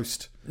buttered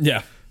toast.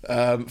 Yeah.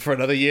 For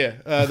another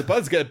year. The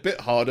buttons get a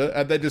bit harder,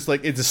 and then just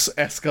it just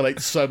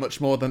escalates so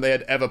much more than they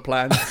had ever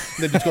planned.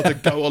 They've just got to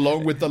go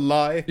along with the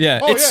lie. Yeah,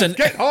 it's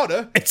getting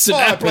harder. It's an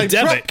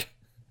epidemic.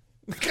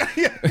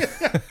 Yeah.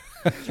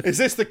 Is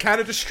this the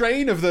Canada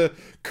strain of the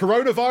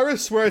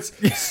coronavirus, where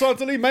it's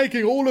suddenly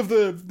making all of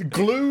the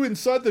glue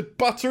inside the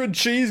butter and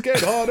cheese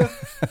get harder?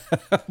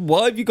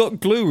 Why have you got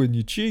glue in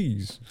your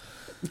cheese?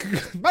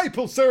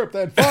 Maple syrup,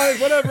 then. Fine,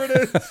 whatever it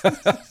is.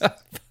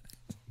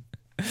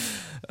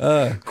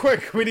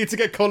 Quick, we need to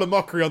get Colin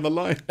Mockery on the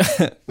line.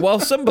 While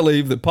some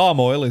believe that palm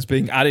oil is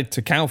being added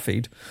to cow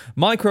feed,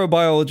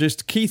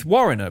 microbiologist Keith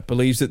Warriner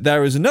believes that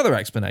there is another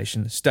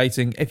explanation,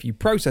 stating if you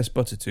process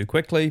butter too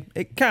quickly,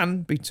 it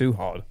can be too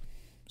hard.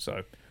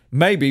 So,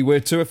 maybe we're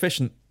too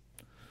efficient.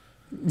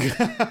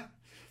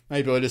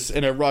 Maybe we're just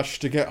in a rush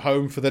to get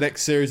home for the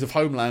next series of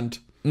Homeland.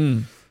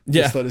 Yeah.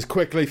 Just let us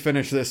quickly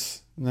finish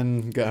this and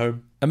then get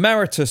home.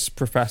 Emeritus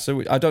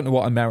professor, I don't know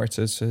what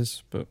emeritus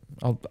is, but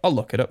I'll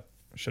look it up.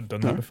 I should have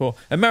done that before.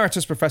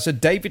 Emeritus Professor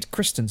David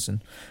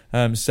Christensen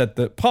said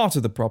that part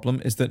of the problem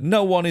is that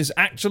no one is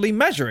actually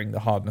measuring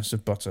the hardness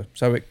of butter,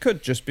 so it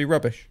could just be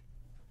rubbish.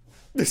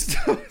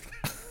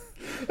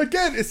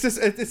 Again, it's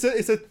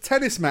a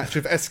tennis match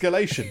of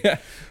escalation. Yeah.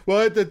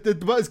 Well, the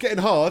butter's getting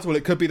hard. Well,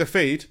 it could be the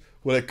feed.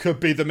 Well, it could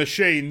be the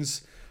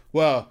machines.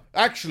 Well,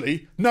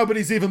 actually,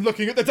 nobody's even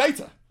looking at the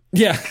data.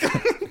 Yeah.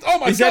 Oh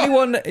my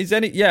god.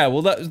 Yeah.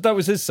 Well, that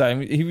was his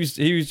saying. He was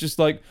just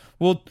like,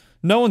 well,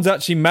 no one's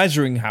actually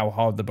measuring how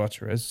hard the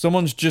butter is.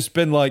 Someone's just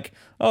been like,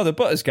 oh, the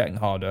butter's getting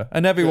harder.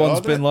 And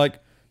everyone's been like,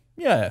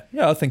 yeah,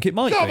 I think it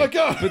might be. Oh, my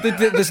God. But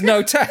there's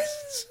no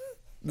tests.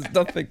 There's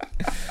nothing.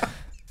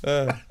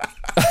 And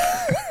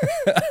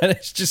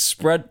it's just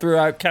spread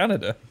throughout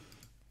Canada.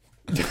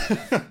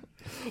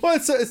 Well,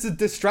 it's a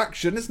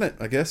distraction, isn't it,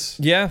 I guess?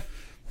 Yeah.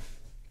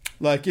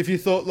 Like, if you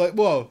thought,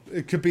 well,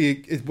 it could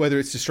be whether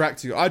it's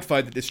distracting. I'd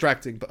find it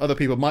distracting, but other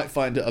people might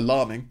find it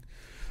alarming.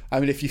 I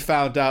mean, if you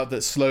found out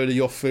that slowly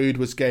your food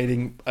was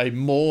gaining a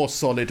more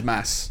solid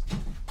mass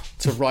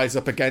to rise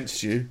up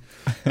against you,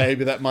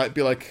 maybe that might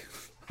be like,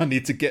 I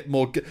need to get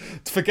more.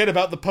 Forget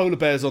about the polar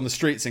bears on the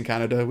streets in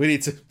Canada. We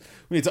need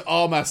to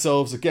arm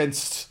ourselves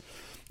against,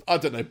 I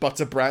don't know,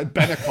 butter brand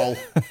Benecol,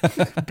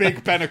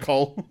 big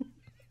Benecol,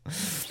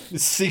 the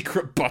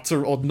secret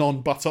butter or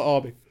non-butter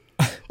army.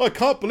 I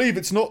can't believe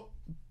it's not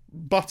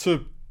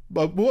butter.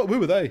 Who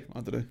were they? I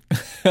don't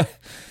know.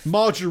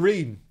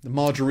 Margarine, the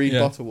margarine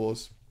butter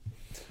wars.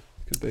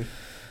 Could be.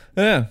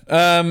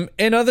 Yeah.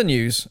 In other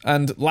news,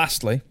 and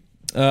lastly,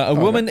 a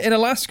woman in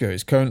Alaska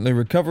is currently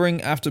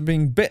recovering after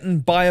being bitten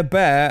by a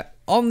bear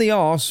on the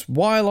arse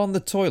while on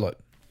the toilet.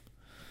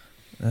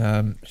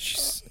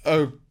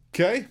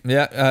 Okay.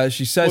 Yeah.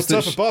 She says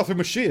what type of bathroom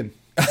was she in?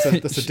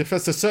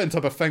 That's a certain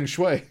type of feng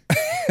shui.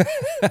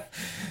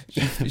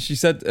 She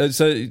said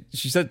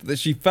that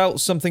she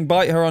felt something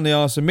bite her on the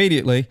arse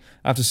immediately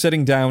after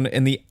sitting down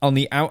on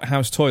the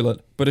outhouse toilet,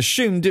 but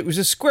assumed it was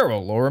a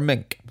squirrel or a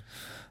mink.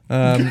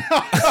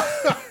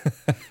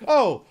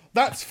 Oh,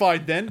 that's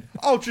fine then.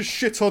 I'll just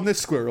shit on this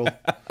squirrel.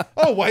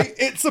 Oh wait,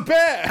 it's a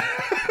bear.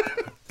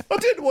 I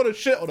didn't want to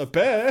shit on a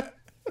bear.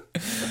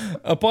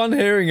 Upon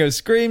hearing her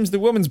screams, the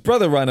woman's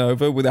brother ran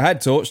over with a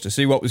head torch to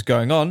see what was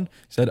going on.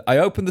 He said, I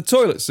opened the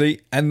toilet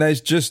seat and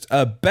there's just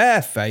a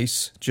bear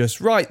face just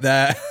right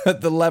there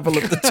at the level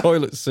of the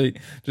toilet seat,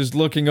 just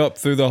looking up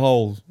through the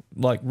hole,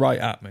 like right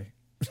at me.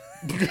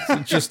 So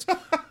just,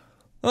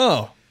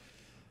 oh.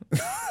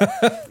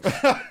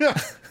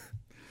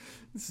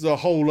 This is a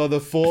whole other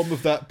form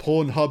of that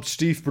Pornhub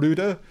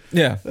Stiefbruder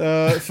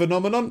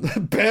phenomenon.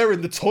 Bear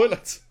in the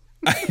toilet.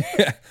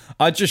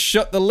 I just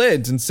shut the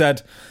lid and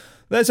said,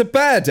 there's a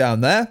bear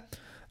down there.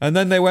 And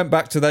then they went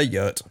back to their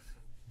yurt.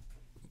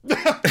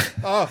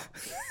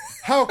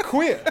 How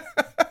queer.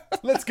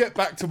 Let's get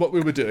back to what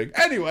we were doing.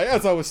 Anyway,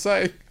 as I was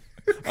saying.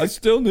 I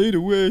still need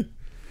a wee.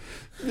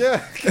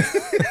 Yeah.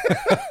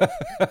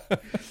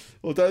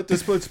 Well,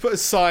 just put a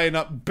sign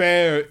up,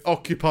 bear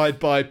occupied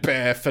by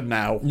bear for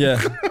now.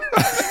 Yeah.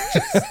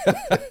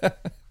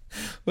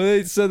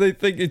 Well, so they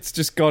think it's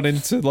just gone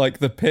into like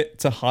the pit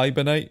to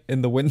hibernate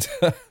in the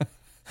winter.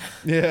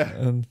 Yeah.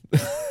 And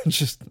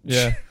just,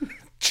 yeah.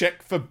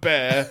 Check for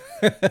bear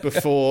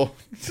before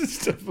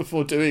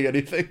doing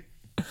anything.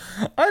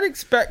 I'd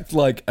expect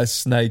like a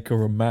snake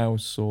or a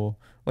mouse or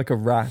like a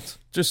rat,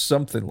 just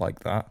something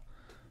like that.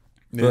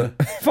 Yeah.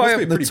 But if I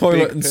opened the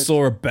toilet and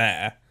saw a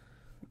bear,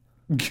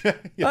 yeah.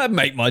 that'd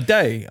make my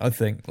day, I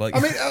think. Like, I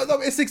mean,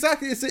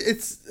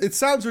 it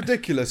sounds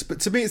ridiculous, but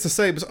to me it's the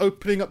same as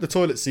opening up the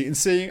toilet seat and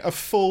seeing a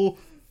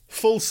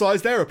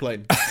full-sized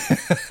aeroplane.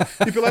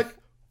 You'd be like,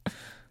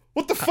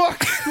 what the fuck?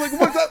 Like,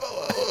 what's that?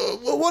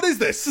 What is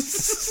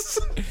this?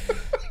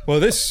 Well,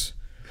 this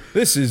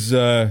is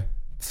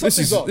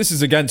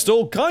against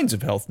all kinds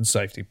of health and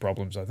safety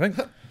problems, I think.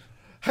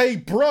 Hey,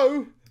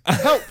 bro,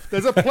 help!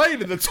 There's a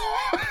plane in the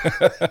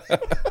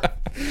toilet.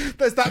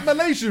 There's that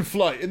Malaysian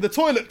flight in the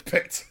toilet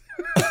pit.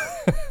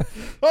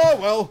 Oh,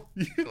 well.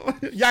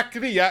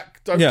 Yakety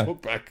yak. Don't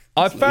talk back.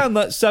 I found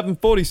that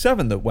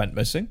 747 that went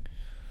missing.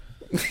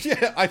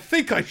 Yeah, I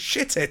think I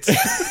shit it.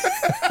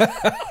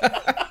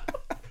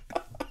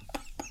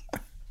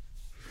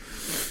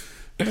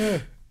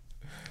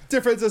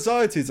 Different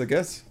societies, I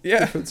guess. Yeah.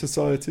 Different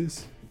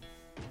societies.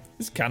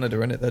 It's Canada,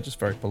 isn't it? They're just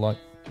very polite.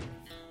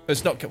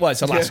 It's not... Well,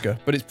 it's Alaska,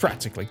 but it's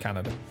practically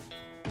Canada.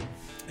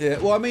 Yeah,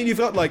 well, I mean, you've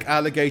got, like,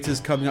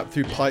 alligators coming up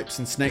through pipes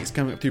and snakes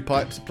coming up through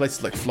pipes in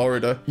places like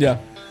Florida. Yeah.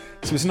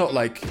 So it's not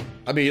like...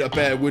 I mean, a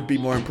bear would be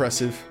more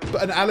impressive.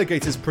 But an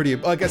alligator's pretty...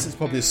 I guess it's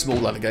probably a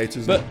small alligator,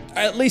 isn't it? But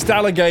at least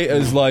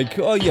alligators, like...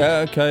 Oh,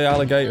 yeah, okay,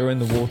 alligator in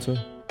the water.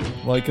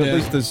 Like, at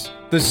least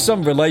there's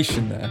some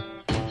relation there.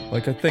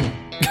 Like, I think...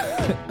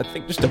 I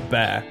think just a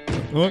bear.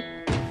 What?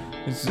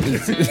 It's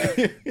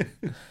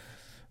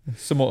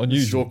somewhat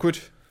unusual. It's awkward.